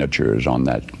signatures on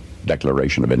that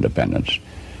Declaration of Independence,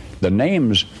 the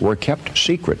names were kept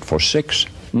secret for 6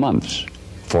 months,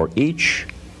 for each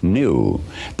knew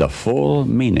the full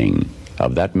meaning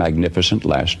of that magnificent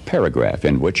last paragraph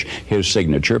in which his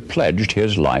signature pledged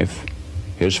his life,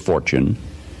 his fortune,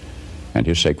 and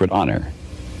his sacred honor.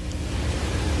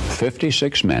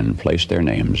 56 men placed their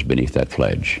names beneath that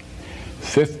pledge.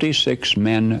 56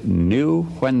 men knew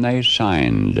when they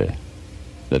signed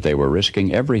that they were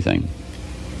risking everything.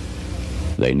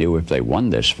 They knew if they won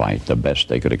this fight, the best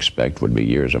they could expect would be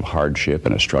years of hardship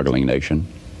in a struggling nation.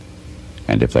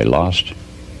 And if they lost,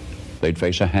 they'd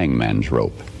face a hangman's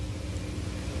rope.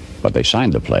 But they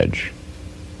signed the pledge.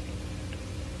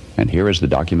 And here is the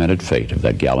documented fate of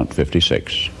that gallant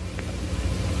 56.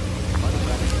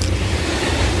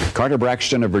 Carter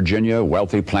Braxton of Virginia,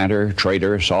 wealthy planter,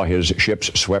 trader, saw his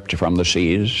ships swept from the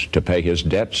seas. To pay his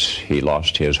debts, he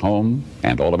lost his home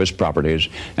and all of his properties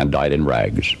and died in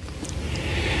rags.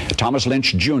 Thomas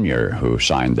Lynch Jr., who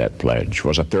signed that pledge,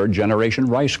 was a third-generation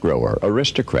rice grower,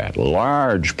 aristocrat,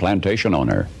 large plantation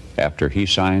owner. After he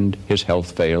signed, his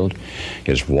health failed.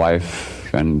 His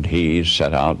wife and he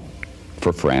set out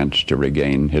for France to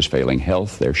regain his failing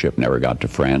health. Their ship never got to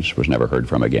France, was never heard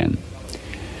from again.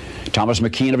 Thomas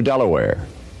McKean of Delaware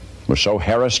was so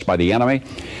harassed by the enemy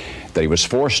that he was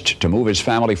forced to move his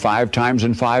family 5 times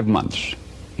in 5 months.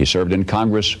 He served in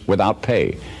Congress without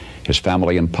pay, his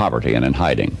family in poverty and in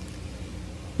hiding.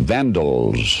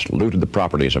 Vandals looted the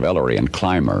properties of Ellery and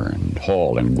Clymer and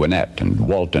Hall and Gwinnett and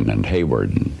Walton and Hayward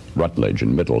and Rutledge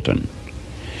and Middleton.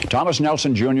 Thomas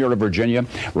Nelson Jr. of Virginia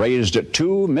raised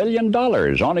 $2 million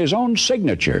on his own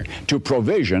signature to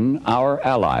provision our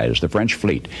allies, the French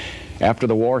fleet. After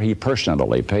the war, he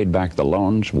personally paid back the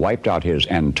loans, wiped out his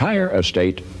entire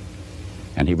estate,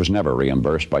 and he was never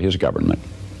reimbursed by his government.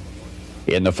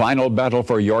 In the final battle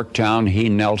for Yorktown, he,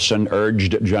 Nelson,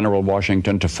 urged General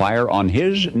Washington to fire on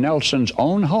his, Nelson's,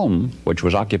 own home, which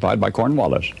was occupied by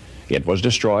Cornwallis. It was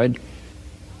destroyed.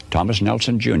 Thomas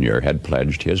Nelson Jr. had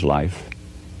pledged his life,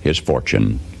 his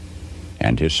fortune,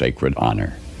 and his sacred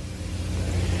honor.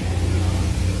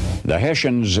 The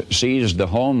Hessians seized the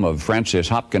home of Frances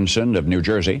Hopkinson of New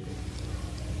Jersey.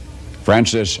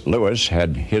 Francis Lewis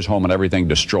had his home and everything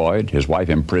destroyed, his wife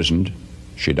imprisoned.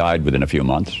 She died within a few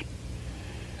months.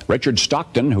 Richard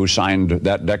Stockton, who signed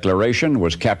that declaration,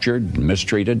 was captured and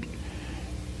mistreated.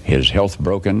 His health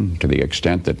broken to the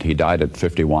extent that he died at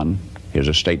 51. His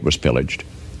estate was pillaged.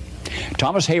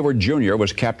 Thomas Hayward Jr.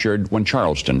 was captured when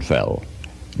Charleston fell.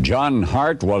 John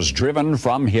Hart was driven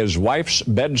from his wife's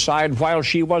bedside while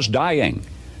she was dying.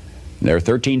 Their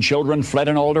 13 children fled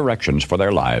in all directions for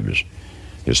their lives.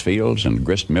 His fields and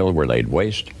grist mill were laid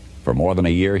waste. For more than a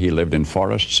year, he lived in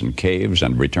forests and caves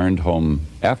and returned home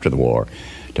after the war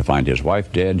to find his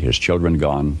wife dead, his children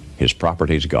gone, his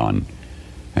properties gone,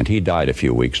 and he died a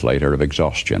few weeks later of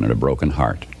exhaustion and a broken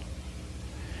heart.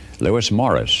 Lewis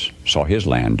Morris saw his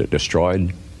land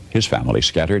destroyed, his family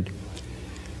scattered.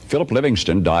 Philip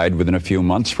Livingston died within a few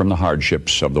months from the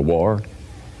hardships of the war.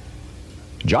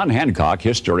 John Hancock,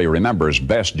 history remembers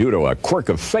best due to a quirk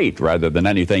of fate rather than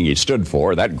anything he stood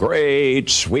for. That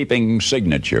great sweeping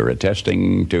signature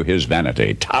attesting to his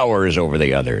vanity towers over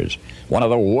the others. One of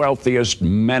the wealthiest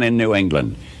men in New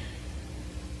England.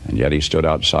 And yet he stood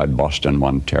outside Boston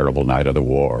one terrible night of the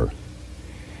war.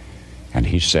 And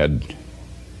he said,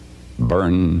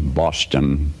 "Burn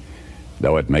Boston,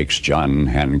 though it makes John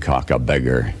Hancock a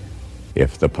beggar,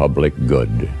 if the public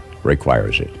good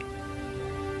requires it."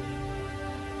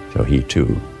 So he,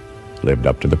 too, lived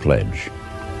up to the pledge.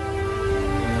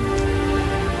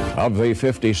 Of the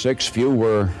 56, few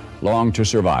were long to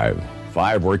survive.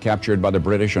 5 were captured by the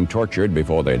British and tortured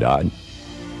before they died.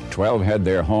 12 had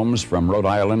their homes from Rhode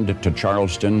Island to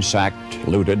Charleston sacked,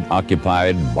 looted,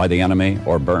 occupied by the enemy,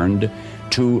 or burned.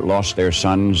 2 lost their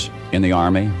sons in the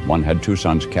army. 1 had 2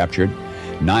 sons captured.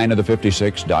 9 of the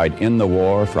 56 died in the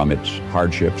war from its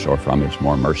hardships or from its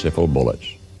more merciful bullets.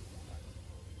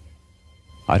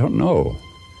 I don't know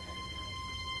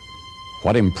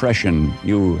what impression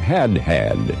you had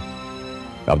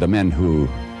of the men who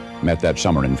met that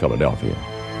summer in Philadelphia.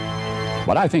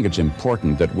 But I think it's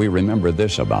important that we remember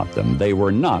this about them. They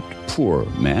were not poor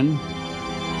men.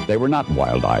 They were not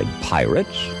wild-eyed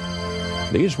pirates.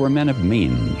 These were men of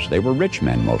means. They were rich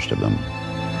men, most of them,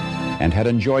 and had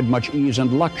enjoyed much ease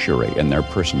and luxury in their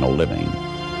personal living.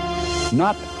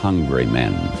 Not hungry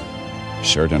men,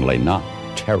 certainly not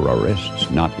terrorists,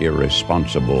 not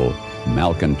irresponsible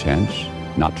malcontents,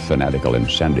 not fanatical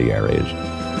incendiaries.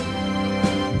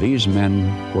 These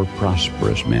men were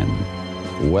prosperous men,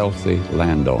 wealthy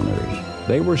landowners.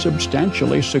 They were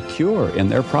substantially secure in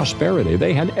their prosperity.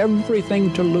 They had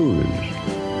everything to lose.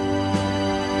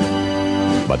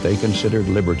 But they considered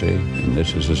liberty, and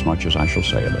this is as much as I shall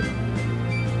say of it.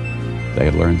 They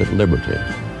had learned that liberty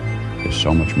is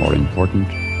so much more important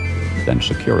than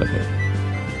security,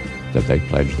 that they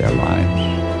pledge their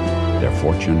lives, their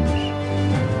fortunes,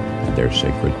 and their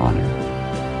sacred honor.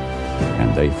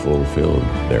 And they fulfilled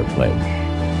their pledge.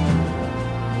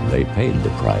 They paid the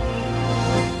price,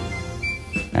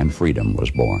 and freedom was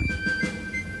born.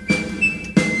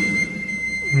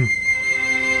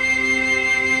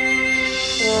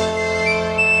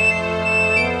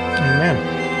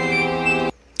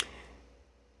 Amen.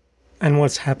 And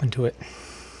what's happened to it?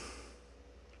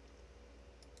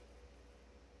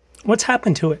 What's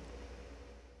happened to it?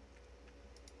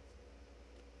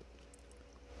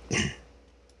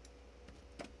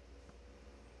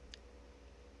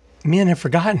 Men have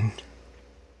forgotten.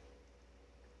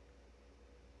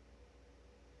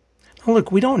 Now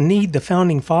look, we don't need the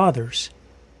founding fathers.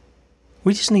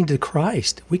 We just need the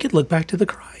Christ. We could look back to the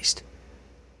Christ.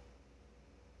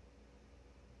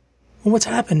 Well, what's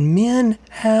happened? Men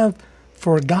have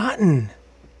forgotten.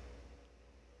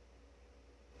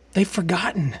 They've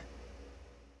forgotten.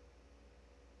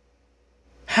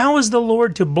 How is the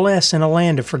Lord to bless in a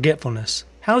land of forgetfulness?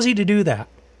 How is He to do that?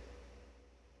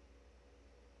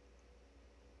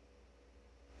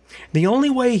 The only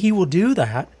way He will do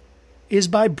that is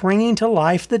by bringing to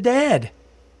life the dead.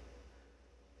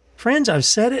 Friends, I've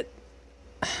said it,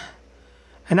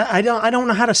 and I don't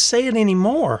know how to say it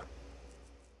anymore.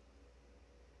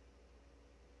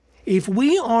 If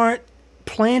we aren't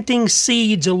planting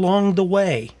seeds along the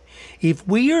way, if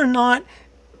we are not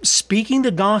speaking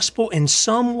the gospel in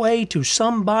some way to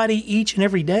somebody each and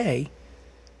every day,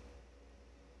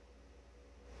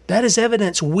 that is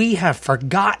evidence we have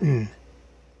forgotten.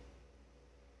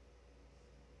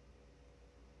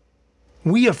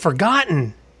 We have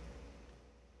forgotten.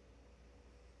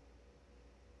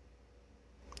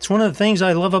 It's one of the things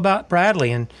I love about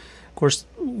Bradley, and of course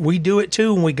we do it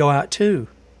too when we go out too,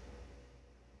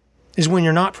 is when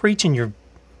you're not preaching, you're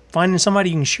finding somebody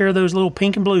you can share those little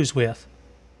pink and blues with.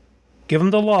 Give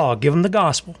them the law, give them the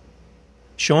gospel.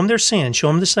 Show them their sin, show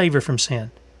them the Savior from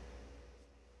sin.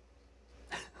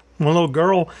 One little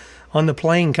girl on the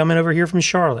plane coming over here from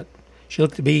Charlotte, she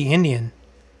looked to be Indian.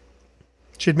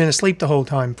 She'd been asleep the whole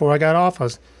time. Before I got off, I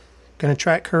was going to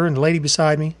track her and the lady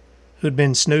beside me who'd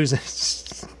been snoozing.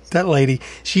 That lady,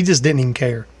 she just didn't even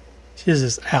care. She was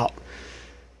just out.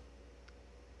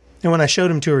 And when I showed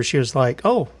them to her, she was like,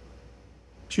 oh.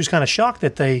 She was kind of shocked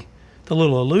at the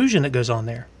little illusion that goes on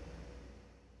there.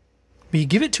 But you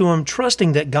give it to them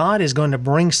trusting that God is going to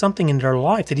bring something into their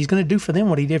life, that He's going to do for them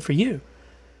what He did for you.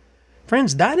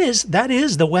 Friends, that is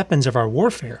the weapons of our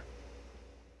warfare.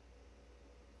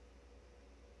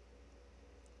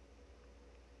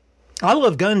 I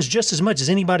love guns just as much as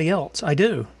anybody else. I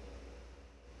do.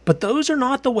 But those are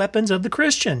not the weapons of the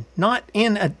Christian. Not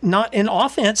in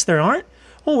offense, there aren't.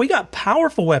 Oh, we got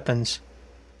powerful weapons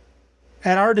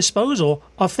at our disposal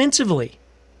offensively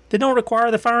that don't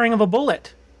require the firing of a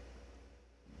bullet.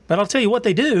 But I'll tell you what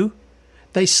they do.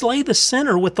 They slay the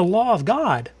sinner with the law of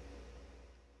God.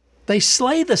 They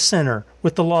slay the sinner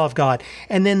with the law of God.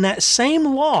 And then that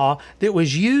same law that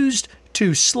was used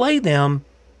to slay them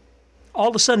all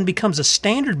of a sudden becomes a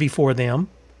standard before them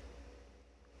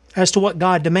as to what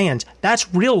God demands.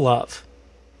 That's real love.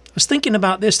 I was thinking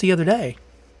about this the other day.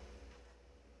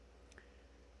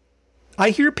 I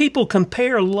hear people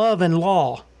compare love and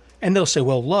law, and they'll say,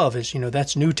 well, love is,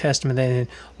 that's New Testament, and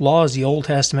law is the Old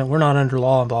Testament. We're not under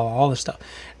law and blah, blah, all this stuff.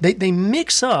 They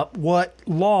mix up what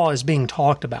law is being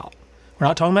talked about. We're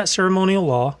not talking about ceremonial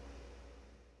law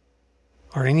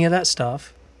or any of that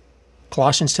stuff.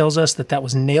 Colossians tells us that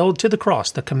was nailed to the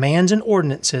cross. The commands and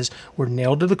ordinances were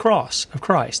nailed to the cross of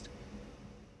Christ.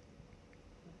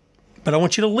 But I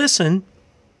want you to listen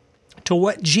to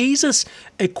what Jesus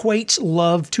equates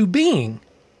love to being.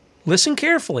 Listen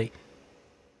carefully.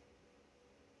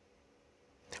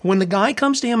 When the guy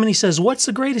comes to him and he says, what's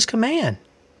the greatest command?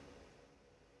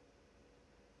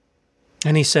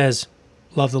 And he says,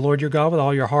 love the Lord your God with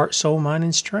all your heart, soul, mind,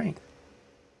 and strength.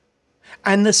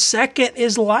 And the second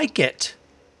is like it.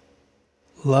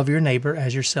 Love your neighbor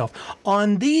as yourself.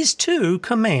 On these two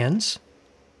commands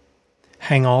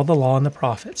hang all the law and the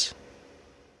prophets.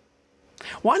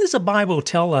 Why does the Bible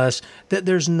tell us that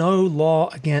there's no law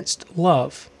against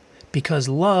love? Because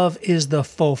love is the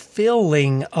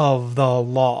fulfilling of the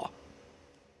law.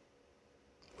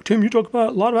 Tim, you talk a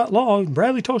lot about law.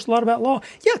 Bradley talks a lot about law.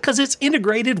 Yeah, because it's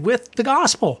integrated with the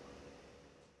gospel.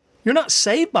 You're not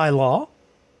saved by law.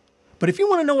 But if you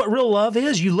want to know what real love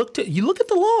is, you look at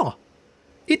the law.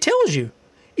 It tells you.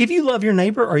 If you love your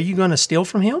neighbor, are you going to steal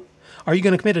from him? Are you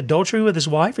going to commit adultery with his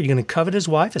wife? Are you going to covet his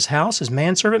wife, his house, his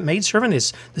manservant,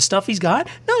 maidservant, the stuff he's got?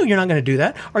 No, you're not going to do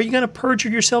that. Are you going to perjure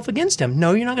yourself against him?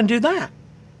 No, you're not going to do that.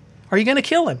 Are you going to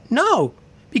kill him? No,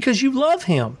 because you love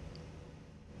him.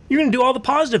 You're going to do all the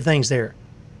positive things there.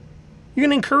 You're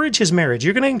going to encourage his marriage.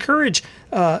 You're going to encourage,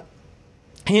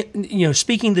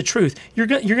 speaking the truth. You're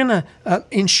going to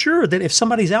ensure that if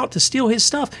somebody's out to steal his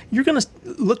stuff, you're going to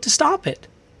look to stop it.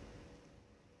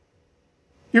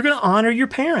 You're going to honor your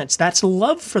parents. That's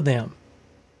love for them.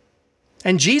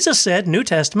 And Jesus said, New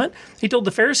Testament, he told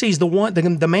the Pharisees,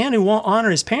 the man who won't honor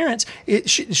his parents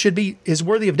is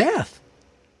worthy of death.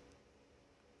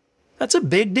 That's a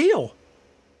big deal.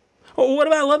 Oh, what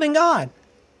about loving God?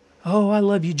 Oh, I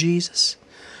love you, Jesus.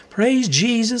 Praise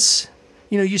Jesus.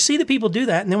 You see the people do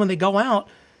that, and then when they go out,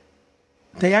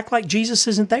 they act like Jesus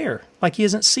isn't there, like he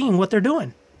isn't seeing what they're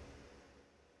doing.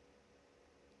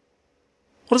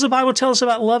 What does the Bible tell us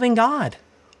about loving God?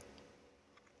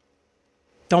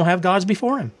 Don't have gods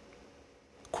before him.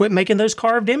 Quit making those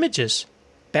carved images,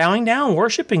 bowing down,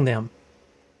 worshiping them,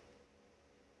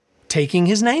 taking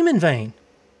his name in vain,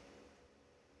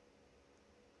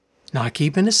 not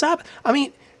keeping the Sabbath. I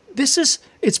mean,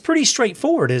 it's pretty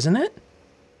straightforward, isn't it?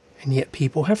 And yet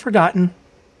people have forgotten.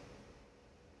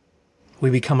 We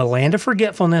become a land of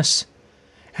forgetfulness.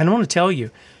 And I want to tell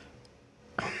you,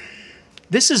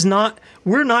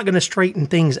 we're not going to straighten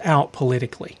things out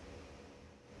politically,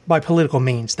 by political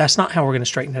means. That's not how we're going to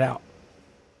straighten it out.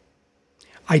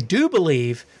 I do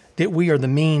believe that we are the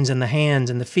means and the hands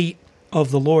and the feet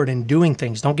of the Lord in doing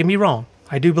things. Don't get me wrong.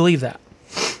 I do believe that.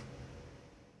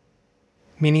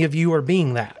 Many of you are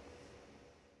being that.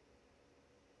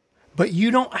 But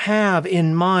you don't have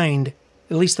in mind,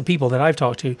 at least the people that I've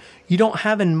talked to, you don't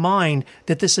have in mind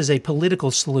that this is a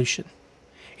political solution.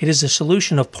 It is a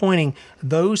solution of pointing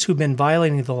those who've been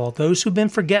violating the law, those who've been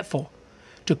forgetful,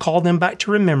 to call them back to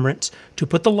remembrance, to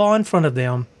put the law in front of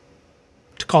them,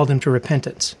 to call them to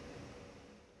repentance.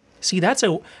 See, that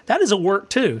is a work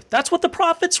too. That's what the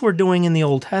prophets were doing in the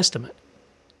Old Testament.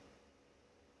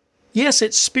 Yes,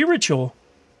 it's spiritual,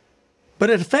 but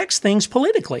it affects things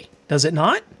politically, does it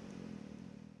not?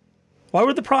 Why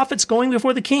were the prophets going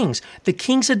before the kings? The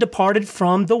kings had departed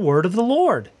from the word of the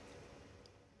Lord.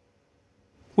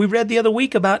 We read the other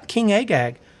week about King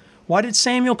Agag. Why did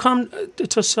Samuel come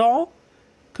to Saul?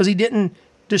 Because he didn't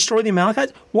destroy the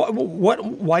Amalekites?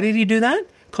 Why did he do that?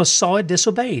 Because Saul had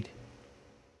disobeyed.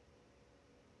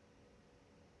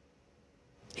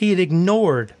 He had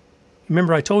ignored.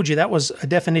 Remember I told you that was a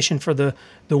definition for the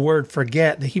word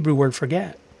forget, the Hebrew word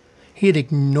forget. He had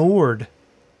ignored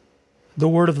the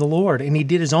word of the Lord, and he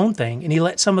did his own thing, and he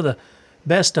let some of the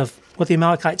best of what the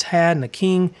Amalekites had and the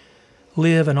king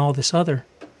live and all this other.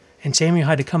 And Samuel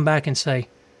had to come back and say,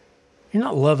 you're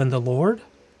not loving the Lord.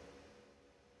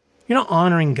 You're not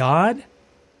honoring God.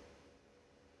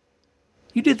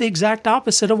 You did the exact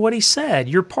opposite of what he said.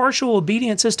 Your partial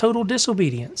obedience is total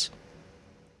disobedience.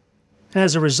 And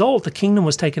as a result, the kingdom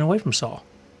was taken away from Saul.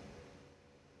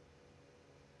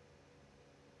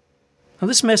 Now,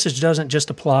 this message doesn't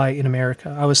just apply in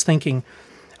America. I was thinking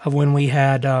of when we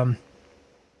had Anne,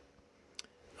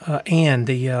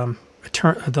 the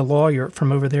lawyer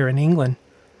from over there in England,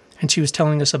 and she was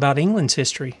telling us about England's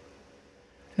history.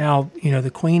 Now, the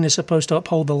Queen is supposed to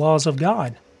uphold the laws of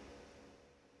God.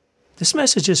 This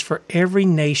message is for every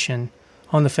nation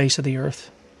on the face of the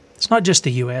earth. It's not just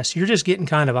the U.S. You're just getting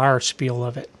kind of our spiel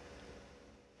of it.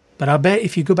 But I bet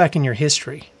if you go back in your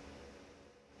history,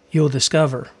 you'll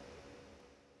discover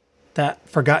that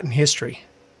forgotten history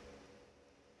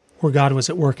where God was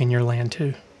at work in your land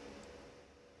too.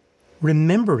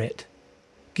 Remember it.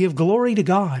 Give glory to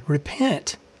God.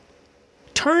 Repent.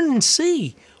 Turn and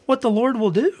see what the Lord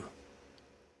will do.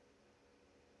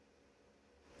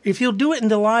 If he'll do it in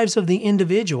the lives of the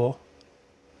individual,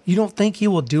 you don't think he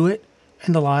will do it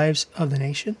in the lives of the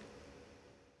nation?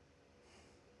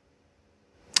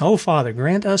 Oh, Father,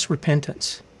 grant us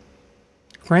repentance.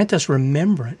 Grant us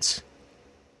remembrance.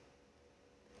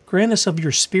 Grant us of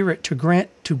your Spirit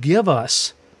to give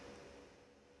us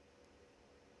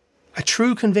a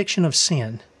true conviction of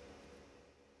sin,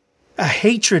 a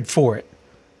hatred for it,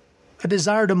 a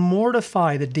desire to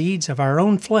mortify the deeds of our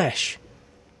own flesh,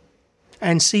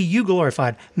 and see you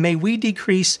glorified. May we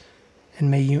decrease and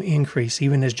may you increase,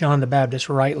 even as John the Baptist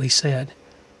rightly said.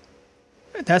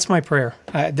 That's my prayer.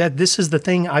 This is the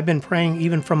thing I've been praying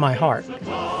even from my heart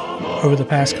over the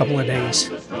past couple of days,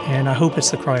 and I hope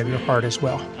it's the cry of your heart as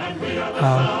well.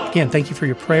 Again, thank you for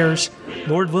your prayers.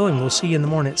 Lord willing, we'll see you in the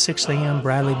morning at 6 a.m.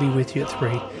 Bradley be with you at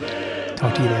 3.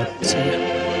 Talk to you then. See you.